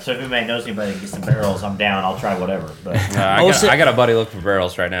 so if anybody knows anybody that gets some barrels, I'm down. I'll try whatever. But I got a buddy looking for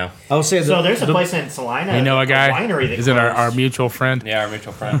barrels right now. I would say so there's a place in Salina. You know a guy? winery that Is it our grows- mutual friend? Yeah, our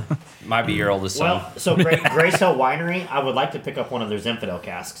mutual friend. Might be your oldest son. Well, so Grace Hill Winery, I would like to pick up one of their Zinfandel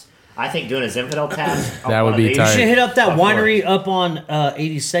casks. I think doing a Zinfandel cask. That on would be these- you tight. should hit up that Buffalo. winery up on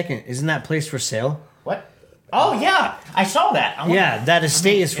 82nd. Isn't that place for sale? What? Oh yeah, I saw that. I went- Yeah, that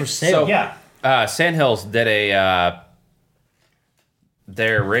estate is for sale. So- Yeah. Sandhills did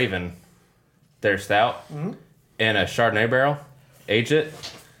their Raven, their stout, in a Chardonnay barrel. Aged it.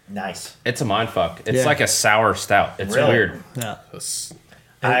 Nice. It's a mind fuck. It's Yeah. like a sour stout. It's Really? weird. Yeah.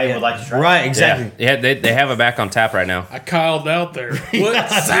 I Yeah. would like to try. Right, it. exactly. Yeah, they have it back on tap right now. I Kyled out there. What?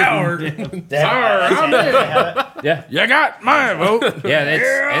 Sour. They have it. Yeah, You got my vote. yeah.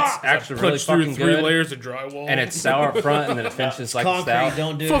 It's actually really Punch through fucking 3 good. layers of drywall. And it's sour up front, and then it finishes like a Concrete, stout.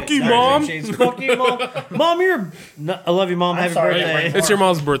 don't do Fuck it. you, Sorry, Mom. Shades. Fuck you, Mom. Mom, I love you, Mom. I'm Happy sorry, birthday. Frank. It's your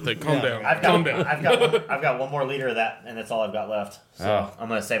mom's birthday. Calm down. Calm down. I've got one more liter of that, and that's all I've got left. So Oh. I'm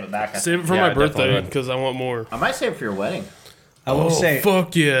gonna save it back. Save it for Yeah, my I definitely birthday would. because I want more. I might save it for your wedding. I will say,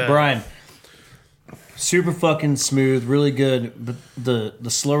 Fuck yeah. Brian, super fucking smooth, really good. But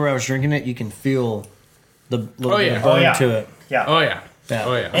the slower I was drinking it, you can feel the little bit of burn to it. Yeah. Oh yeah. Yeah.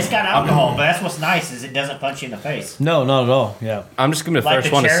 Oh yeah. It's got alcohol, but that's what's nice is it doesn't punch you in the face. No, not at all. Yeah. I'm just gonna be the Like first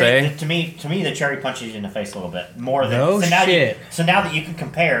the one to cherry, say. to me, the cherry punches you in the face a little bit more than. No so now shit. so now that you can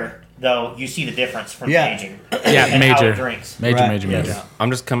compare, though, you see the difference from Yeah. changing. Yeah, and how it major. drinks. Major, Right. major, Yeah. major.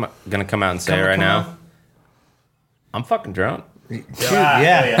 I'm just gonna come out and say Come- right come now. on. I'm fucking drunk. Dude, Ah,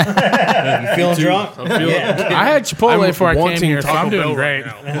 yeah. You feeling drunk? I'm feeling Yeah. I had Chipotle before I came wanting here, so Taco I'm doing Bell great.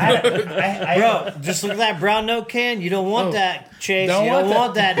 right now. I, Bro, just look at that brown note can. You don't want that, Chase. Don't you want don't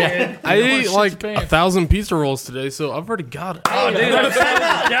want that, dude. I ate shit like to pants. 1,000 pizza rolls today, so I've already got it. Oh, dude, I'm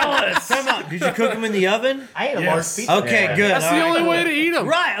so jealous. Time out. Did you cook them in the oven? ate a large pizza. Okay, good. That's All the right, only cool. way to eat them.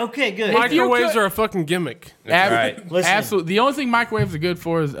 Right. Okay, good. Microwaves could- are a fucking gimmick. right. Listen. Absolutely. The only thing microwaves are good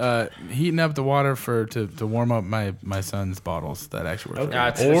for is heating up the water to warm up my son's bottles. That actually works. Nah,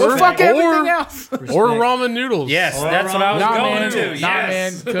 it's- But fuck everything else. Or ramen noodles. yes, that's what I was Nah, going man. to. Nah,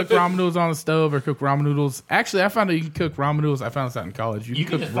 Yes. man. Cook ramen noodles on the stove or cook ramen noodles. Actually, I found out you can cook ramen noodles. I found this out in college. You You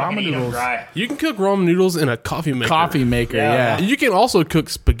can can cook just fucking ramen eat them noodles. dry. You can cook ramen noodles in a coffee maker. Coffee maker, Yeah. yeah. You can also cook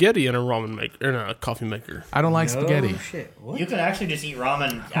spaghetti in a ramen maker, in a coffee maker. I don't like spaghetti. Oh, shit. What? You can actually just eat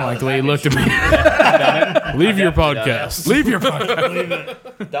ramen. I like the way he looked at me. Leave your podcast. Leave your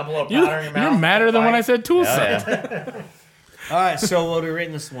podcast. Double O powder in your mouth. You're madder than when I said tool Oh, set. yeah. All right, so what are we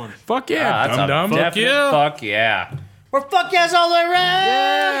rating this one? Fuck yeah, That's a dum dum. definite yeah. fuck yeah. We're fuck yes all the way around.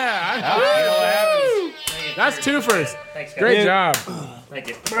 Yeah, You know what happens? that's two first. Thanks, guys. Great Dude. job. Thank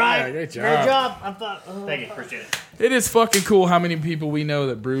you. Right. Yeah, great Great job. job. I thought. Thank you. Appreciate it. It is fucking cool how many people we know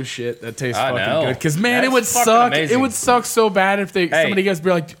that brew shit that tastes I fucking know. good. Because man, it That's would fucking suck. It amazing. would suck so bad if somebody gets be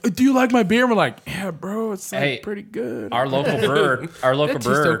like, "Do you like my beer?" And we're like, "Yeah, bro, it's like Hey, pretty good." Our local brewer, It's just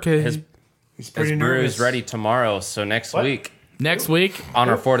okay. He's his brew is ready tomorrow. So next week Next week, on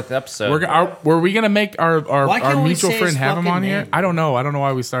our 4th episode, were we gonna make our Why can't we mutual say friend his have him fucking on here? name? I don't know. I don't know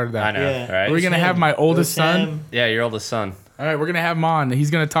why we started that. I know, Yeah. right? We're gonna have my oldest son. Yeah, your oldest son. All right, we're gonna have him on. He's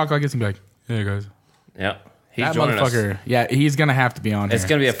gonna talk like this and be like, "Hey guys, Yep, he's that joining us. motherfucker." Yeah, he's gonna have to be on It's here.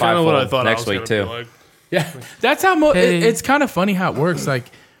 gonna be a Kind of what I five-fold thought next I was week gonna too. be like. Yeah, that's how. Hey. It's kind of funny how it works. Like,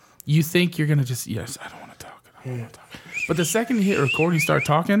 you think you're gonna just yes, I don't want to talk. I don't want to talk. But the second you hit record, and you start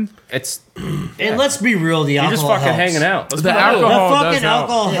talking. It's And let's be real, the you're alcohol just fucking helps. hanging out. The The alcohol does fucking help.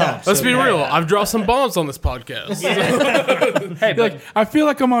 alcohol helps. Let's be real. I've dropped some bombs on this podcast. Hey, You're like, I feel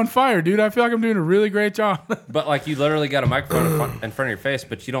like I'm on fire, dude. I feel like I'm doing a really great job. but like you literally got a microphone in front of your face,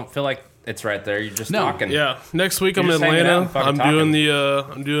 but you don't feel like it's right there. You're just No. talking. Yeah, next week I'm You're in just hanging out and Atlanta. fucking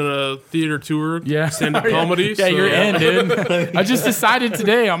I'm doing a theater tour. Yeah, stand-up comedy. Yeah, so you're in, dude. I just decided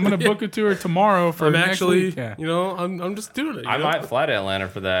today I'm gonna book a tour tomorrow for I'm next actually, week. Yeah. you know, I'm just doing it. I you know? might fly to Atlanta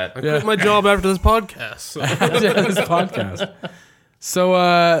for that. Yeah. quit my job after this podcast. So. this podcast.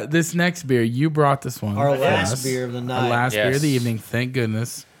 So this next beer, you brought this one. Our for last us. beer of the Our night. last beer of the Yes. evening. Thank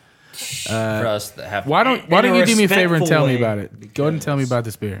goodness. For us that have Why don't In a you do me a favor and respectful tell me way, about it? Go ahead and tell me about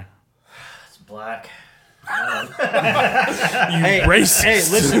this beer. It's black. Hey, racist. hey,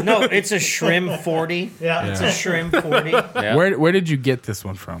 listen, no, it's a Shrimp 40. Yeah. It's a Shrimp 40. Yeah. Where did you get this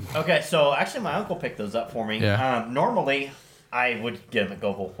one from? Okay, so actually my uncle picked those up for me. Yeah. Normally, I would get them at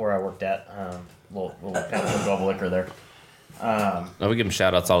Goble, where I worked at. Little Goble liquor there. No, we give him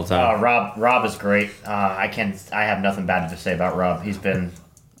shout outs all the time. Rob is great. I have nothing bad to say about Rob. He's been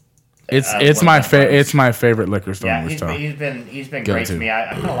It's one it's of my my friends. it's my favorite liquor store yeah in he's Wichita. been Go great to. to me. I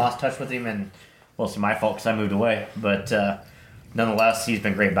kind of lost touch with him, and well, it's my fault because I moved away. But nonetheless, he's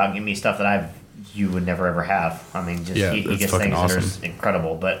been great about giving me stuff that you would never ever have. I mean, just Yeah, he that's gets fucking things that awesome. are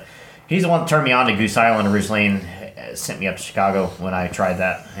incredible. But he's the one that turned me on to Goose Island originally and sent me up to Chicago when I tried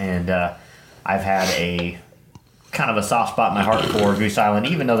that. And I've had a kind of a soft spot in my heart for Goose Island,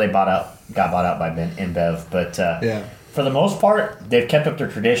 even though they got bought out by InBev. But Yeah. for the most part, they've kept up their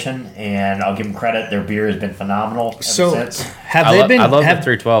tradition, and I'll give them credit. Their beer has been phenomenal ever So, since. have I, they been. I love have, the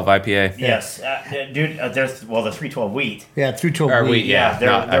 312 IPA. Yes, dude. There's the 312 wheat. Yeah, through 12 Or week. wheat, yeah. they're,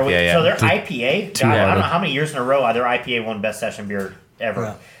 not they're, IPA, yeah. So their IPA. God, I don't added. know how many years in a row their IPA won best session beer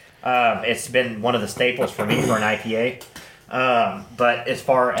ever. It's been one of the staples for me for an IPA. But as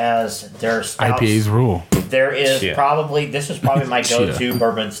far as their stouts, IPAs rule. there is Shit. this is probably my go-to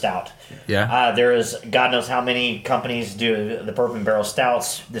bourbon stout. Yeah. There is God knows how many companies do the bourbon barrel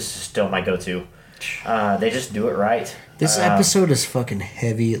stouts. This is still my go-to. They just do it right. This episode is fucking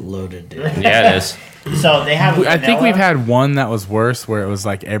heavy loaded, dude. Yeah, it is. So they have. I think vanilla. we've had one that was worse, where it was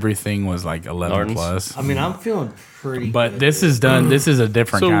like everything was like 11 Norton's? plus. I mean, I'm feeling pretty But good. this is done. This is a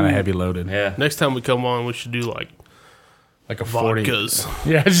different So- kind of heavy loaded. Yeah. Next time we come on, we should do like Like a 40. vodkas.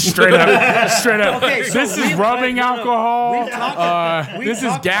 Yeah, just straight up. Straight up. Okay, so this is we- rubbing no, no, alcohol. we've talked- we've This is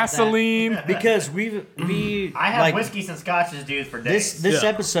talked about that. gasoline. Because we I have like, whiskeys and scotches, dude, for days. this Yeah.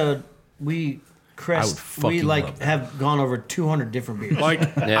 episode we I would fucking love that. have gone over 200 different beers. Like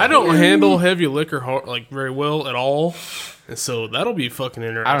Yeah. I don't handle heavy liquor like very well at all, and so that'll be fucking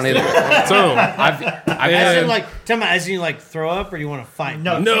interesting. I don't either. So I've as and- in like, tell me, as in like throw up or you want to fight?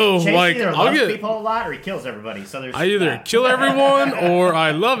 No, Chase like, either I'll loves get- people a lot or he kills everybody. So there's I either that. kill everyone or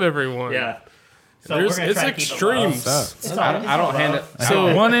I love everyone. Yeah. So There's, we're gonna it's try to keep it low. extremes. It's all- I it's don't all handle low.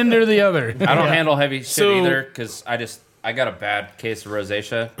 So One end or the other. I don't handle heavy shit So- either because I got a bad case of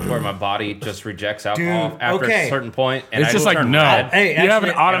rosacea where my body just rejects alcohol Dude, after okay. a certain point, and It's I just like turn no. red. Hey, you have an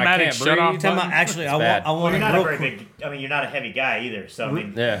actually- automatic and I can't shut off. breathe. Tell me, button. actually, I bad. want You're to not a real very quick. big. I mean, you're not a heavy guy either. So I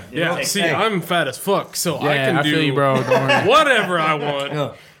mean, Yeah. it Yeah, takes- see, Hey. I'm fat as fuck, so I Yeah, can I do feel you, bro. Don't worry. whatever I want.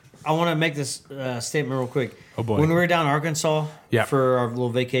 No. I want to make this statement real quick. Oh, boy. When we were down in Arkansas Yeah. for our little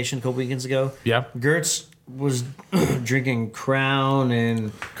vacation a couple weekends ago, Yeah. Gertz was drinking Crown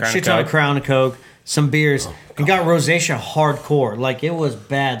and Crown shit and ton of Coke? Crown and Coke, some beers, and got rosacea hardcore. Like, it was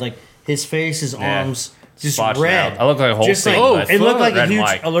bad. Like, his face, his arms, just Spotched red. out. I look like a whole Just thing, like, but it looked like red a and huge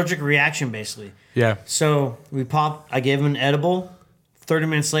white. allergic reaction, basically. Yeah. So I gave him an edible. 30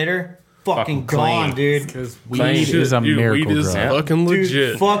 minutes later, fucking Fucking gone, clean. dude. Because Clean. weed is a Dude, miracle weed is drug. fucking Dude,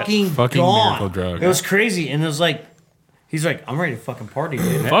 legit. fucking Fucking miracle gone. drug. It was crazy, and it was like, he's like, I'm ready to fucking party,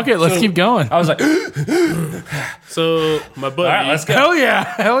 dude. Fuck it, let's keep going. I was like, So my buddy, all right, let's go. Hell yeah,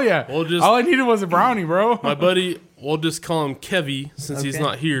 hell yeah. We'll just- All I needed was a brownie, bro. my buddy, we'll just call him Kevy since he's Okay.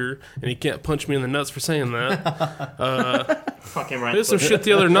 not here and he can't punch me in the nuts for saying that. Fucking right. There's some shit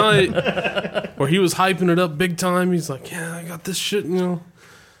the other night where he was hyping it up big time. He's like, "Yeah, I got this shit," you know.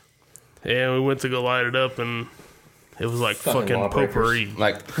 And we went to go light it up, and it was like fucking lawbreakers. potpourri.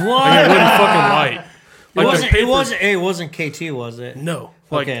 like, Like it wouldn't fucking light. Like the paper, It wasn't KT, was it? no,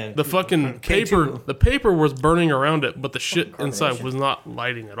 like Okay. the fucking paper. K2. The paper was burning around it, but the shit inside was not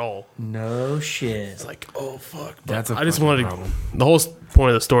lighting at all. No shit. It's like, oh fuck. But That's a I just fucking wanted problem. the whole point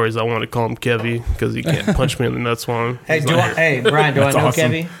of the story is I wanted to call him Kevy because he can't punch me in the nuts while I'm. Hey, he's not here. hey, Brian, do I That's know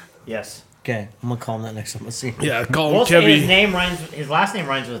awesome. Kevy? Yes. Okay, I'm gonna call him that next time I see him. Yeah, call him Well, his Kevy. name rhymes. His last name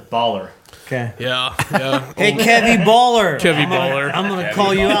rhymes with baller. Okay. Yeah, yeah. Hey, Kevy Baller. Kevy I'm gonna- Baller. I'm gonna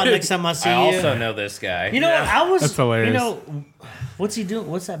call you out next time I see I you. also know this guy. You know what? I was. That's hilarious. You know, what's he doing?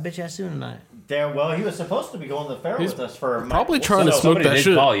 What's that bitch ass doing tonight? There. Well, he was supposed to be going to the fair with us for Probably trying to so- smoke Somebody that did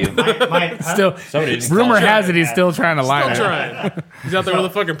shit. call you. Huh? Still, Somebody did rumor call you. has it he's still trying to light Still it. trying. He's out there with a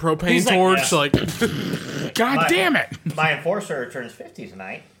fucking propane He's like, torch, yeah. like, God damn it. My enforcer turns 50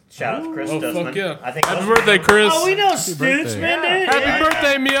 tonight. Shout out to Chris oh Desmond. fuck yeah! I think Happy most- birthday, Chris! Oh, we know Stoots, man, dude. Happy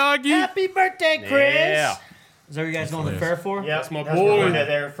birthday, Miyagi! Happy birthday, Chris. Yeah. Is that what you guys going to the fair for? Yeah, That's my we're boy. going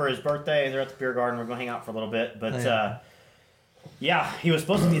there for his birthday. They're at the beer garden. We're going to hang out for a little bit. But yeah, he was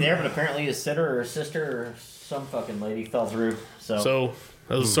supposed to be there, but apparently his sitter or sister or some fucking lady fell through. So,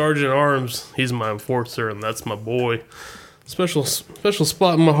 as a sergeant at arms, he's my enforcer, and that's my boy. Special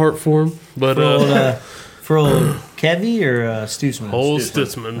spot in my heart for him. But For old Kevy or Stootsman? old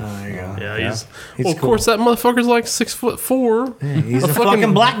Stutzman. There you go. Yeah, He's well, of course, that motherfucker's like 6'4", He's a fucking-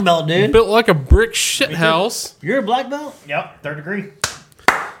 fucking black belt, dude. built like a brick shit house. You're a black belt? yep, 3rd degree.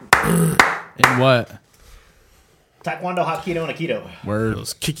 In what? Taekwondo, Hapkido, and Aikido. Word.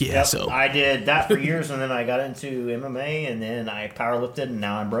 Those kick your Yep, ass up. I did that for years, and then I got into MMA, and then I powerlifted, and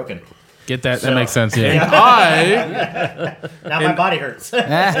now I'm broken. Get that. So- That makes sense, yeah. Now my body hurts.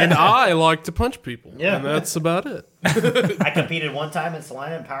 And I like to punch people. Yeah. And that's about it. I competed one time in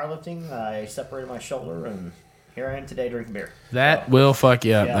Salina in powerlifting. I separated my shoulder, and here I am today drinking beer. That will fuck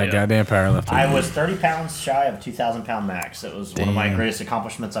you up, Yeah. that Yeah. goddamn powerlifting. I was 30 pounds shy of a 2,000-pound max. It was one of my Damn. greatest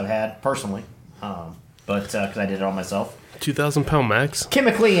accomplishments I've had personally, but because I did it all myself. 2,000-pound max.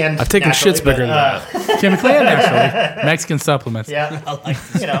 Chemically and I've taken naturally, shits bigger than but, that. Chemically and naturally. Mexican supplements. Yeah,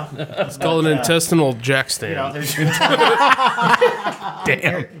 you know, It's called an intestinal jack stand. you know, there's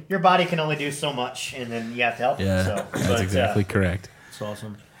Damn. your body can only do so much, and then you have to help. Yeah, So, that's but, exactly correct. That's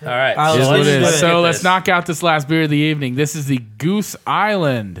awesome. All right. All right, Here's let's what it do is. it. So Get let's this. knock out this last beer of the evening. This is the Goose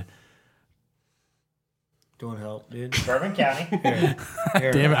Island. Don't help, dude. Bourbon County. Here.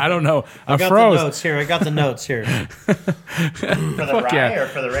 Damn it, I don't know. I I got the froze. notes here. I got the notes here. For the Fuck rye yeah. or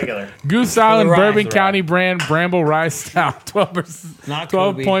for the regular? Goose Island rye. Bourbon For the County brand Bramble Rye Stout, 12%, Not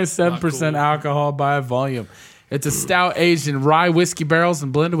Kobe. 12.7% alcohol by volume. It's a stout aged in rye whiskey barrels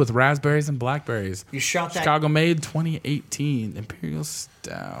and blended with raspberries and blackberries. You shot that. Chicago made 2018 Imperial Stout.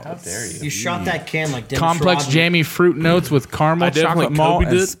 How dare you? You shot that can like Dennis Complex Rodman. jammy fruit notes with caramel, I definitely chocolate malt, Kobe'd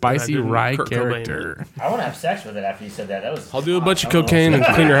and it, spicy but I didn't rye Kurt Cobain character. I want to have sex with it after you said that. That was. I'll do a bunch of cocaine and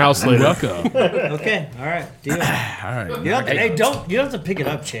clean your house later. Welcome. Okay, all right, deal. All right. You don't have to, hey, don't you don't have to pick it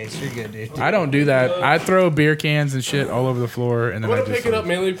up, Chase. You're good, dude. I don't do that. I throw beer cans and shit all over the floor, and then I'm I gonna just pick it up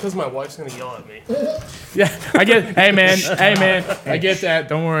mainly because my wife's gonna yell at me. Yeah, I get. Hey man, I get that.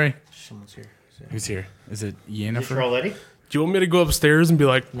 Don't worry. Someone's here. Who's here? Is it Is your Yennefer? old lady? Do you want me to go upstairs and be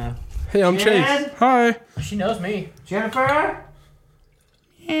like, No. "Hey, I'm Chase"? Jen? Hi. She knows me. Jennifer?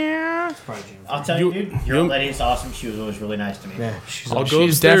 Yeah. Probably Jennifer. I'll tell you, dude. Your you- old lady is awesome. She was always really nice to me. Yeah, she's I'll all go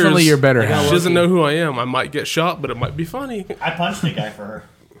She's upstairs. definitely your better I got half. She doesn't know who I am. I might get shot, but it might be funny. I punched a guy for her.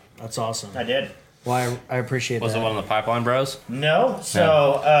 That's awesome. I did. Well, I appreciate Was that. it one of the Pipeline Bros? No,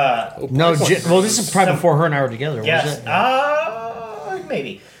 so No, well, this is probably before her and I were together. yes, Was it?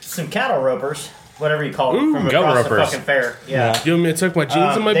 maybe some cattle ropers, whatever you call them, Ooh, from goat across ropers. the fucking fair. Yeah. Do you want me to tuck my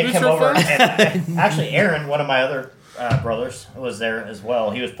jeans and my They boots came real over, fast? and actually, Aaron, one of my other brothers, was there as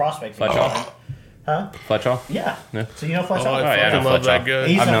well. He was prospecting. Fletch off. Huh? Fletchall? Yeah. Yeah. So you know Fletch? Oh, I yeah, I know fucking love that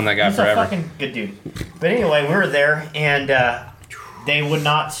Fletchall. guy. I've known that guy he's forever. a fucking good dude. But anyway, we were there, and they would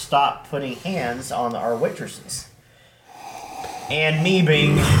not stop putting hands on our waitresses. And me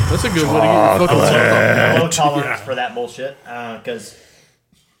being That's a good way to get your fucking low tolerance for that bullshit, because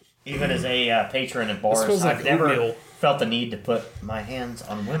even as a patron at bars, smells like I've never oatmeal. felt the need to put my hands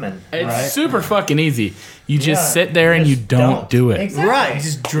on women. It's super fucking easy. You just Yeah, sit there and you just don't do it. Exactly. Right.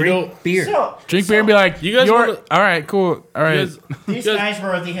 Just drink beer. So, Drink beer and be like, You guys "You're wanna- all right, cool, all right." these Good. guys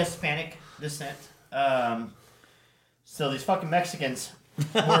were of the Hispanic descent. So these fucking Mexicans were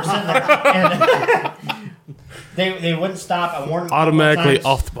sitting there, and they wouldn't stop. I warned them automatically a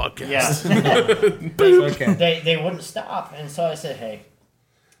couple off the podcast. times. Yeah, Okay. they wouldn't stop, and so I said, "Hey,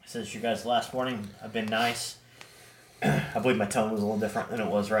 this is your guys' last warning. I've been nice." I believe my tone was a little different than it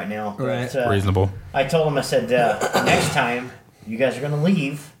was right now. But, Right. Reasonable. I told them, I said, next time you guys are going to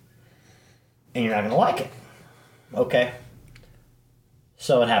leave, and you're not going to like it. Okay.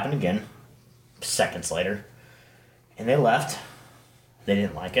 So it happened again, seconds later, and they left. They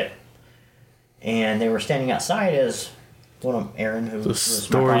didn't like it, and they were standing outside as one of them, Aaron, who The was my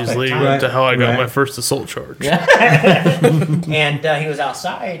stories prospect leading time. up to how I got Right. my first assault charge. And he was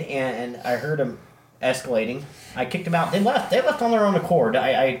outside, and I heard him escalating. I kicked him out. They left. They left on their own accord.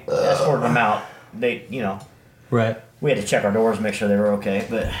 I escorted them out. They, Right. we had to check our doors, make sure they were okay.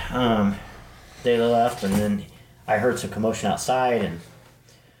 But they left, and then I heard some commotion outside, and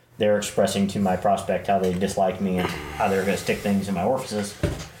they were expressing to my prospect how they disliked me and how they were going to stick things in my orifices.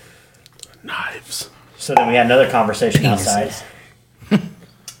 Knives. So then we had another conversation outside.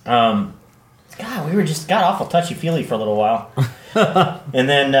 God, we were just got awful touchy feely for a little while, and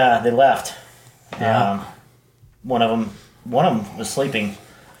then they left. One of them was sleeping.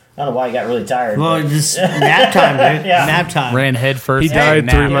 I don't know why he got really tired. Well, but- just nap time, dude. Yeah. Nap time. Ran head first. He died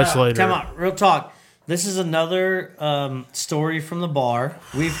nap. 3 months later. Come on, real talk. This is another story from the bar.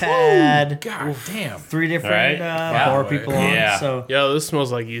 We've had God damn. 3 different Right? Yeah. bar people on. Yeah. So Yeah, this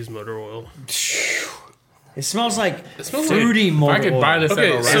smells like used motor oil. it smells like smells fruity If motor I could oil. buy this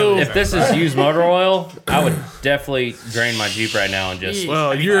Okay, at a so- restaurant. If this is used motor oil, I would definitely drain my Jeep right now and just.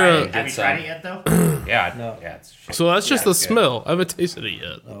 Well, Have you're you a. tried it some. yet, though? Yeah, No. yeah. It's shit. So that's just Yeah, the it's good. smell. I haven't tasted it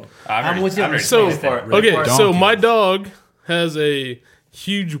yet. I'm with you on the So smell. okay, so Donkey. my dog has a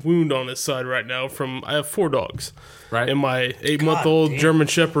huge wound on his side right now. I have 4 dogs, Right. and my 8-month-old damn. German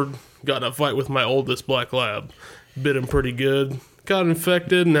Shepherd got in a fight with my oldest black lab, bit him pretty good, got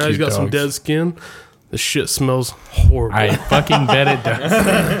infected, and now he's Cute got some dogs. dead skin. The shit smells horrible. I fucking bet it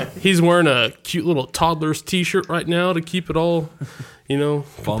does. He's wearing a cute little toddler's t-shirt right now to keep it all,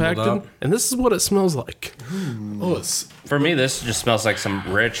 compacted. up. And this is what it smells like. Oh, it's For me, this just smells like some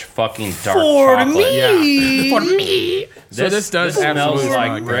rich fucking dark For chocolate. me. For me. So this does smells absolutely smell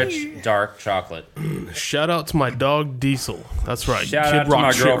like like that. rich dark chocolate. shout out to my dog Diesel. That's right. Shout Kid out to Rock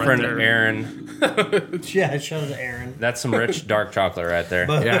my shit right girlfriend there. Erin. Yeah, shout out to Aaron. That's some rich dark chocolate right there.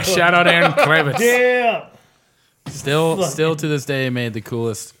 Yeah, shout out Aaron Kravitz. Yeah. Still to this day made the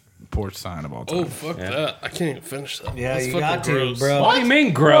coolest porch sign of all time. Oh fuck that! I can't even finish that. Yeah, That's you fucking got to, gross. bro. What do you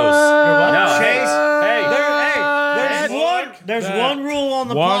mean gross? No, Chase, hey, there's one rule on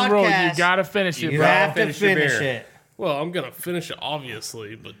the One podcast. rule, you gotta finish it, You bro. have to Finish your finish beer. it. Well, I'm gonna finish it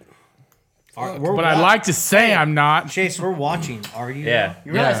obviously, but But I'd like to say I'm not. Chase, we're watching. Are you? Yeah.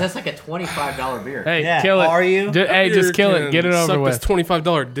 You realize Yeah. that's like a $25 beer. Hey, Yeah, kill it. are you? Hey, just kill it. Get it over Suck with. this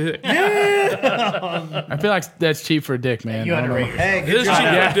 $25 dick. I feel like that's cheap for a dick, man. You I don't know. underrate Hey, It good is cheap job.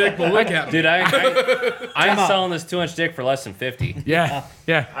 Yeah. for dick, but look at me. dude, I'm out. selling this 2-inch dick for less than 50. Yeah,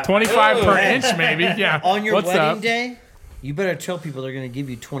 25 per inch, maybe. Yeah. On your What's wedding up? day, you better tell people they're going to give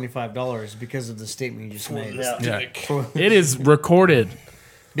you $25 because of the statement you just made. Yeah. Yeah. Dick. It is recorded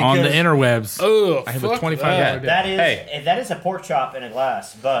on the Because- interwebs. Oh, I have a fuck $25 that. dick. That is Hey. that is a pork chop in a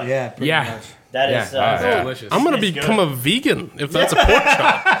glass, but Yeah, pretty Yeah. much. that Yeah. is yeah. Delicious. I'm gonna It's become good. a vegan if that's a pork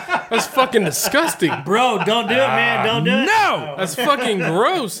chop. That's fucking disgusting. Bro, don't do it, man. Don't do it. No! That's fucking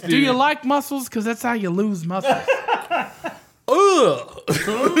gross, dude. Do you like muscles? Because that's how you lose muscles. Ugh.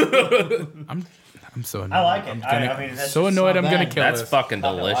 I'm so annoyed. I like it. I'm gonna, I mean, that's so just annoyed not I'm going to bad. kill That's this. fucking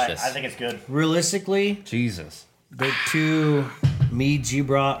Not gonna lie, delicious. I think it's good. Realistically, Jesus. the 2 meads you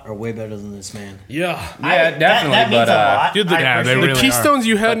brought are way better than this, man. Yeah. Yeah, definitely. That means but a lot. Dude, I Yeah, they appreciate really The it. Keystones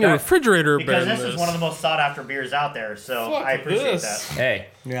you had in your that- refrigerator are better Because than this is one of the most sought after beers out there, so Fuck I appreciate this. that. hey,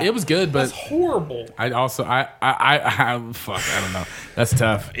 Yeah. It was good, but horrible. I also, fuck, I don't know. That's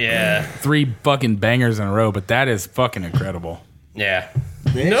tough. yeah, 3 fucking bangers in a row, but that is fucking incredible. yeah.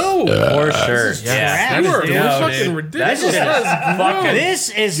 No. For sure. Yeah. You are dude. fucking ridiculous. This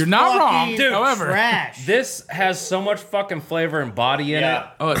is You're not wrong, fucking dude. However, trash. This has so much fucking flavor and body in it.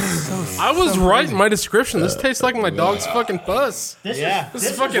 Oh, it's so. I was right in my description. This tastes like my dog's fucking puss. This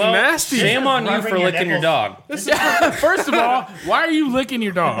This is fucking Well, nasty. Shame on you rubbing for your licking your nipples. dog. First of all, why are you licking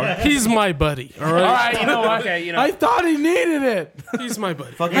your dog? He's my buddy. All All right. right, you know what? Okay, you know. I thought he needed it. He's my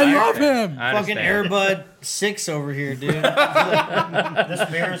buddy. Fucking, I love him. I fucking understand. Airbud 6 over here, dude. This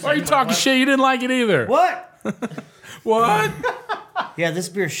beer is Why are you talking shit? You didn't like it either. What? What? Yeah, this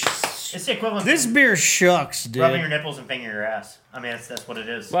beer. It's the equivalent This of beer shucks, dude. rubbing your nipples and fingering your ass. I mean, that's what it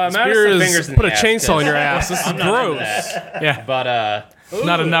is. Well, I'm out of Beer some is fingers in put a the ass, chainsaw in your 'cause- ass. This is I'm not into gross. that. Yeah, But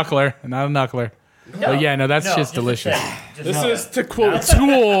not a knuckler. Not a knuckler. But yeah, no, that's just just delicious. just This know is, that. to quote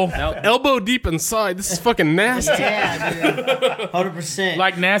Tool, elbow deep inside. This is fucking nasty. Yeah, dude. 100%.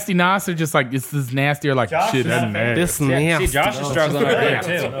 Like nasty nos are just like this is nasty or like Josh, shit. is That's that fair? nasty. This see, nasty. Josh is struggling over there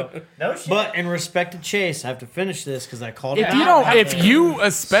too. No shit. But in respect to Chase, I have to finish this because I called it If you out. don't, if you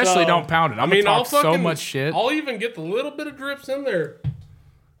especially So, don't pound it, I'm gonna talk so much shit. I'll even get the little bit of drips in there.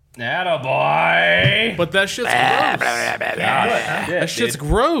 Attaboy. But that shit's gross. That shit's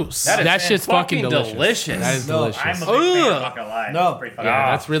gross. That shit's fucking delicious. delicious. That is No, delicious. I'm a big fan. Ugh. I'm not gonna lie. No. It's pretty fucking Yeah,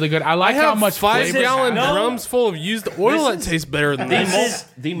 good. that's really good. I I like how have much 5 flavor. gallon No. drums full of used oil that tastes better than This this.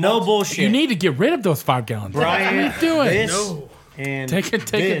 is no bullshit. You need to get rid of those 5 gallons. Brian, What are you doing? this No. and Take it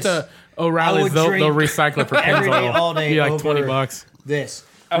this. to I O'Reilly's. would They'll drink recycle it for every day, Pennzoil. all day Be like over $20. This.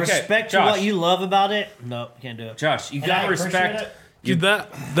 Okay, Respect to Josh. what you love about it. No, can't do it. Josh, you And I gotta appreciate respect. it. Dude,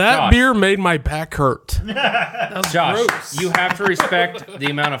 that Josh. beer made my back hurt. Josh, gross. you have to respect the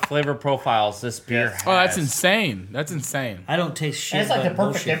amount of flavor profiles this beer has. Oh, that's insane. That's insane. I don't taste shit. And it's like the but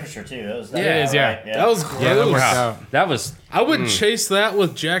perfect bullshit. temperature too. It was It is, yeah. That was gross. Yeah, that works out. That was. I would chase that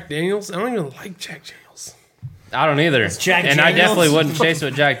with Jack Daniels. I don't even like Jack Daniels. I don't either. Jack and I Daniels. definitely wouldn't chase it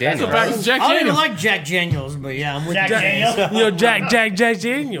with Jack Daniels. Back to Jack I don't even Daniels. like Jack Daniels, but yeah, I'm with Jack you. Daniels. You know, Jack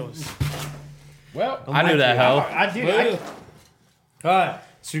Daniels. Well, I knew that hoe. I do. All right,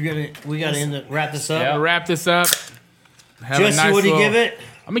 so we gotta wrap this up. Yeah. wrap this up. Have a Jesse, nice what do you little- give it?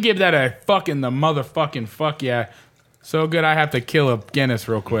 I'm gonna give that a fucking the motherfucking fuck yeah. So good, I have to kill a Guinness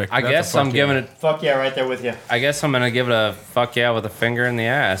real quick. I That's a guess fuck I'm yeah. giving it. Fuck yeah, right there with you. I guess I'm gonna give it a fuck yeah with a finger in the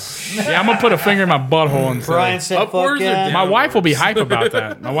ass. Yeah, I'm gonna put a finger in my butthole and Brian say. said, "Fuck Upwards or yeah." down? My wife will be hype about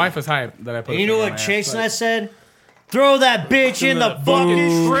that. My wife is hype that I put. And a you know finger in what my Chase ass. and I said? Throw that bitch in the the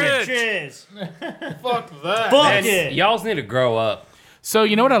fucking fridge. fridges. Fuck that. Fuck Man, it. y'all's need to grow up. So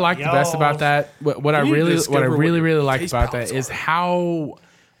you know what I like the best about that? What I need to really discover what your really like taste about that palates is are. how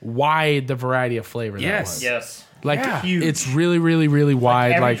wide the variety of flavor that Yes. was. Yes. Like Huge. it's really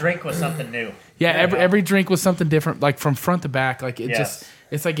wide. Every Like drink was something new. yeah, every drink was something different. Like from front to back. Like it Yes. just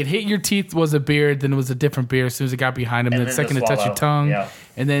it's like it hit your teeth was a beer, then it was a different beer as soon as it got behind him. And Then then second the it touched swallow. your tongue, Yeah.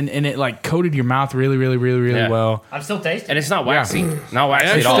 and then it like coated your mouth really Yeah. well. I'm still tasting. And it's not waxy. Not waxy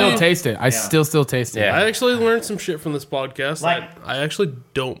at Actually- all. Still taste it. I still taste it. Yeah. I actually learned some shit from this podcast. Like- I actually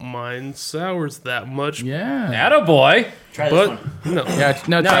don't mind sours that much. Yeah. Attaboy. Try this But one. no. Yeah.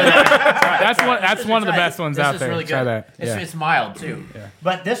 No, try that. That's one of the best ones This out is there. really Try good. that. It's, Yeah. it's mild too.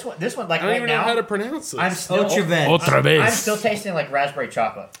 But this one, like I don't right even know now, how to pronounce I'm this. still, Otravet. Otra vez. I'm still tasting like raspberry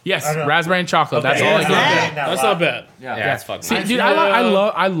chocolate. Yes, I don't know. raspberry and chocolate. That's Okay, all I that's get. not Yeah. bad. That's not bad. Yeah. Yeah, it's fucking. See, nice. dude,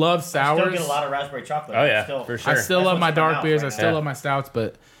 I love sours. Still get a lot of raspberry chocolate. Oh yeah, Still, for I sure. still That's love what's my in my dark mouth beers. right I now. still love my stouts,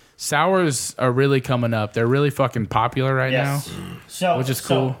 but sours are really coming up. They're really fucking popular right Yes. now. So, Which is so,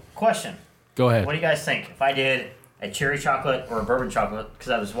 cool. question: Go ahead. what do you guys think if I did a cherry chocolate or a bourbon chocolate?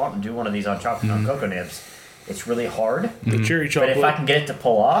 Because I was wanting to do one of these on chocolate Mm-hmm. on cocoa nibs. It's really hard, The cherry but chocolate. if I can get it to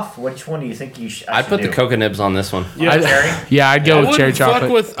pull off, which one do you think I I'd should put the do? cocoa nibs on this one. yeah, I'd go with cherry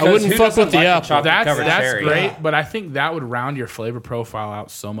chocolate. I wouldn't Who fuck doesn't with the like apple. chocolate That's covered cherry? great, but I think that would round your flavor profile out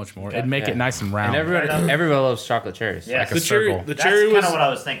so much more. It'd make Yeah. it nice and round. And everybody loves chocolate cherries. Yeah. Like a The cherry, circle. the That's cherry kind was of what I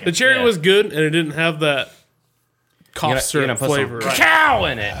was thinking. the cherry Yeah. was good, and it didn't have that cough You're gonna syrup put flavor. some cow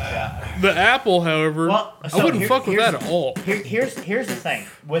in it. The apple, however, Well, I so wouldn't fuck with here's- that at all. Here's the thing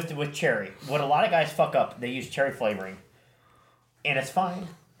with cherry. What a lot of guys fuck up, they use cherry flavoring, and it's fine.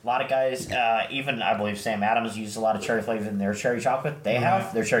 A lot of guys, even I believe Sam Adams uses a lot of cherry flavor in their cherry chocolate. They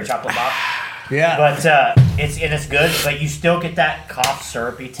have their cherry chocolate box, Yeah. but it's good. But you still get that cough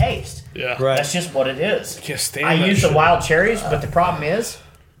syrupy taste. Yeah, Right. That's just what it is. Can't stand I that use the shit. wild cherries, but the problem is,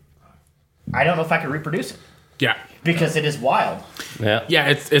 I don't know if I can reproduce it yeah, because it is wild. Yeah. yeah.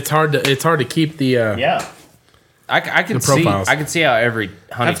 It's hard to keep the. Yeah. I can The see. profiles. I can see how every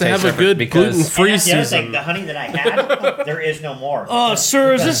honey Have to tastes have a different good because gluten-free And that's the other season. thing. The honey that I had, there is no more.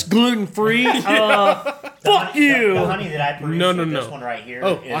 Sir, is this gluten free? Fuck you. The honey that I produced No, with no. this one right here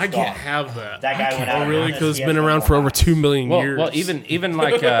Oh, is I gone. can't have that. That guy went out. Oh, of really? business. Because it's He been has around no for over more. 2 million years. well, even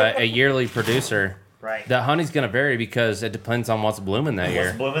like a yearly producer, Right. the honey's gonna vary because it depends on what's blooming that What's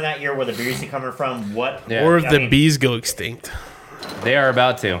year. blooming that year? Where the bees are coming from? What? Yeah. or if I the mean- bees go extinct. They are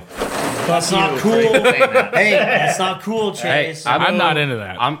about to. That's not cool. Saying that. Hey, that's not cool, Hey, Chase. I'm not into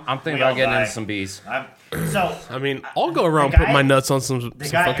that. I'm thinking We about all getting die. into some bees. So I mean, I'll go around The put guy- my nuts on some the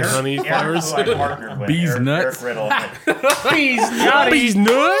guy fucking honey flowers. who I partnered with, Bees Eric, nuts? Eric Riddle. Bees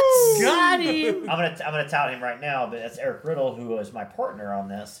nuts. Got him. I'm gonna tout him right now, but that's Eric Riddle, who is my partner on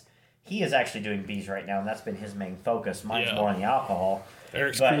this. He is actually doing bees right now, and that's been his main focus. Mine's Yeah. more on the alcohol.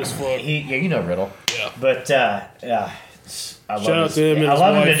 Eric's But cool as fuck. yeah, you know Riddle. Yeah. But I love Shout out his- to him and I his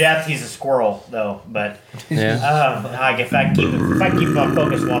love him to wife. death. He's a squirrel, though. But Yeah. if I keep him on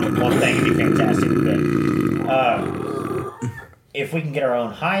focus one thing, it'd be fantastic. But if we can get our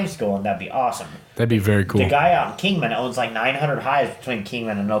own hives going, that'd be awesome. That'd be very cool. The guy out in Kingman owns like 900 hives between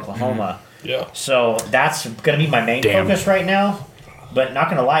Kingman and Oklahoma. Yeah. So that's going to be my main Damn. focus right now. But not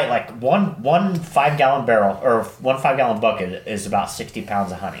going to lie, like one 5-gallon barrel or 1 5-gallon bucket is about 60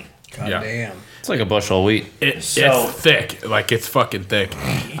 pounds of honey. God Yeah. damn. It's like a bushel of wheat. So- it's thick. Like, it's fucking thick.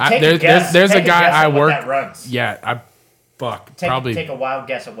 Take a guess. There's a Take guy guess I at what work. that runs. Yeah, probably Take a wild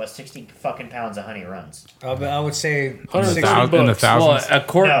guess at what 60 fucking pounds of honey runs. I would say in the 160 thousands. bucks. Well, a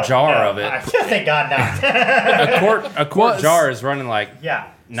quart jar of it. Thank God not. A quart jar is running like Yeah.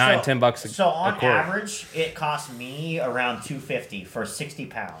 $9-10 So on a quart. average, it costs me around $250 for 60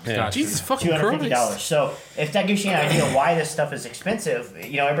 pounds. Yeah. Jesus fucking $250. Christ. So if that gives you an idea why this stuff is expensive,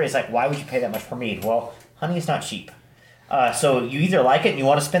 everybody's like, why would you pay that much per mead? Well, honey is not cheap. So you either like it and you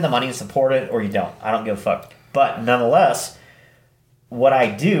want to spend the money and support it, or you don't. I don't give a fuck. But nonetheless, what I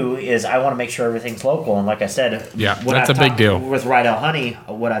do is I want to make sure everything's local. And like I said, Yeah, when that's I've a big talked deal. With Rydell Honey,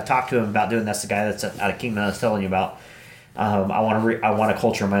 what I've talked to him about doing, that's the guy that's out of Kingman I was telling you about. I want to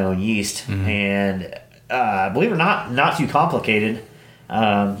culture my own yeast, Mm-hmm. and believe it or not too complicated.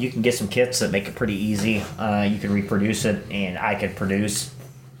 You can get some kits that make it pretty easy. You can reproduce it, and I could produce,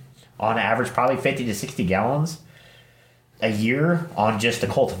 on average, probably 50 to 60 gallons a year on just to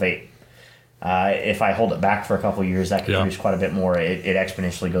cultivate. If I hold it back for a couple of years, I can Yeah. produce quite a bit more. It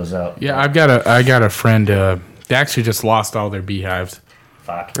exponentially goes up. Yeah, I got a friend. They actually just lost all their beehives.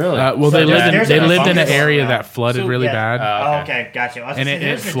 Fuck. Really? Well, So they there's lived a in an fungus area around. that flooded So- really Yeah. bad. Oh, okay, gotcha. I was And gonna it say,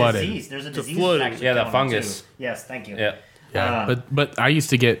 there's a flooded. disease. There's a disease. flooding. that's actually Yeah, the killing them, fungus. too. Yes, thank you. Yeah. Yeah, but I used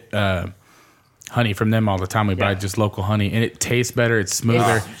to get honey from them all the time. We buy Yeah. just local honey, and it tastes better. It's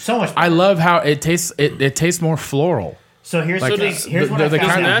smoother. It's so much. I better. love how it tastes. It tastes more floral. So here's Like, the thing. does- Here's the- what I the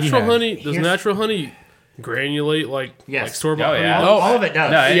found kind out. of- Natural Yeah. honey. Does Here's- natural honey granulate like Yes. store bought Oh, yeah. honey? Oh, all of it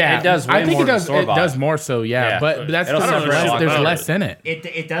does. No, it Yeah, does way I think more it does. than It store-bought. does more so. Yeah, Yeah. but that's It'll because separate a lot there's better. less in it.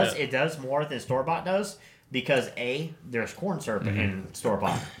 It does. Yeah. It does more than store bought does because there's corn syrup in store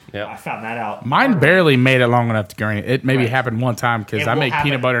bought. Yep. I found that out. Mine barely made it long enough to grain it. It maybe Right. happened one time because It I will make happen.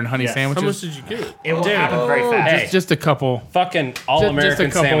 peanut butter and honey Yes. How much sandwiches. did you get? It will happen very fast. Hey. Just a couple. Fucking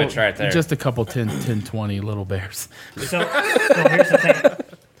all-American sandwich right there. Just a couple 10, 20 little bears. So here's the thing.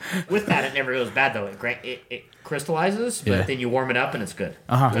 With that, it never goes bad though. It crystallizes, but Yeah. then you warm it up and it's good.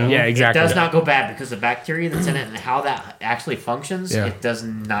 Yeah, exactly. It does not go bad because the bacteria that's in it and how that actually functions, Yeah. it does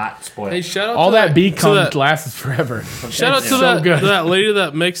not spoil. Hey, shout out All to that bee to cum that- lasts forever. Shout out to So that good. that lady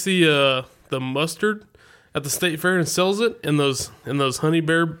that makes the mustard at the state fair and sells it in those honey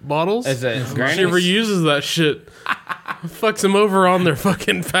bear bottles. Is it She Granny's? ever uses that shit. Fucks them over on their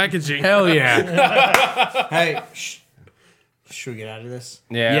fucking packaging. Hell yeah. Hey, should we get out of this?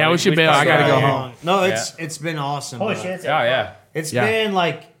 Yeah, we should bail. I gotta go home. No, it's been awesome. Holy bro. shit! It's Oh, yeah. It's Yeah. been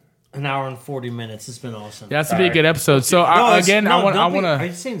like an hour and 40 minutes. It's been awesome. That's to be a good episode. So No, I it's- again, no, I want Are to.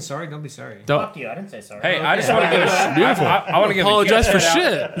 you saying sorry? Don't be sorry. Fuck you! I didn't say sorry. Hey, I just want to give I want to give Apologize a for huge shout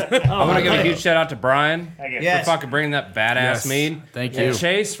out. shit. I want to give a huge shout out to Brian Thank you. Yes. for fucking bringing that badass Yes. mead. Thank And you.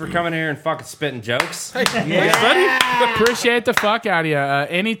 Chase for coming here and fucking spitting jokes. Appreciate the fuck out of you.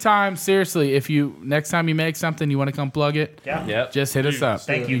 Anytime, seriously. If you next time you make something, you want to come plug it, Yeah. Yep. just hit us up.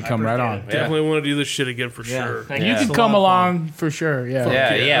 Thank You you. can come I right on. appreciate Definitely want to do this shit again for Yeah. sure. Thank You you. can It's a come lot of along for sure.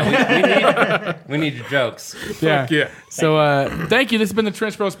 Yeah. Yeah. We need your jokes. Yeah. Yeah. So thank you. This has been the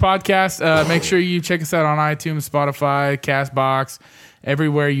Trench Bros podcast. Make sure you check us out on iTunes, Spotify, Castbox,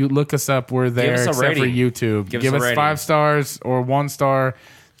 everywhere you look us up. We're there us a except for rating. YouTube. Give Give us a us rating. 5 stars or 1 star.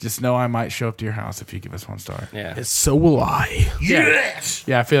 Just know I might show up to your house if you give us 1 star. Yeah. And so will I. Yes.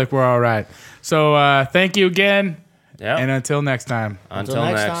 Yeah, I feel like we're all right. So thank you again. Yep. And until next time, Until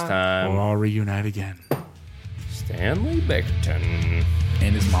next next time. we'll time. all reunite again. Stay Stanley Bickerton.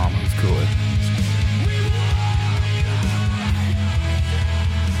 And his mom, who's cooler.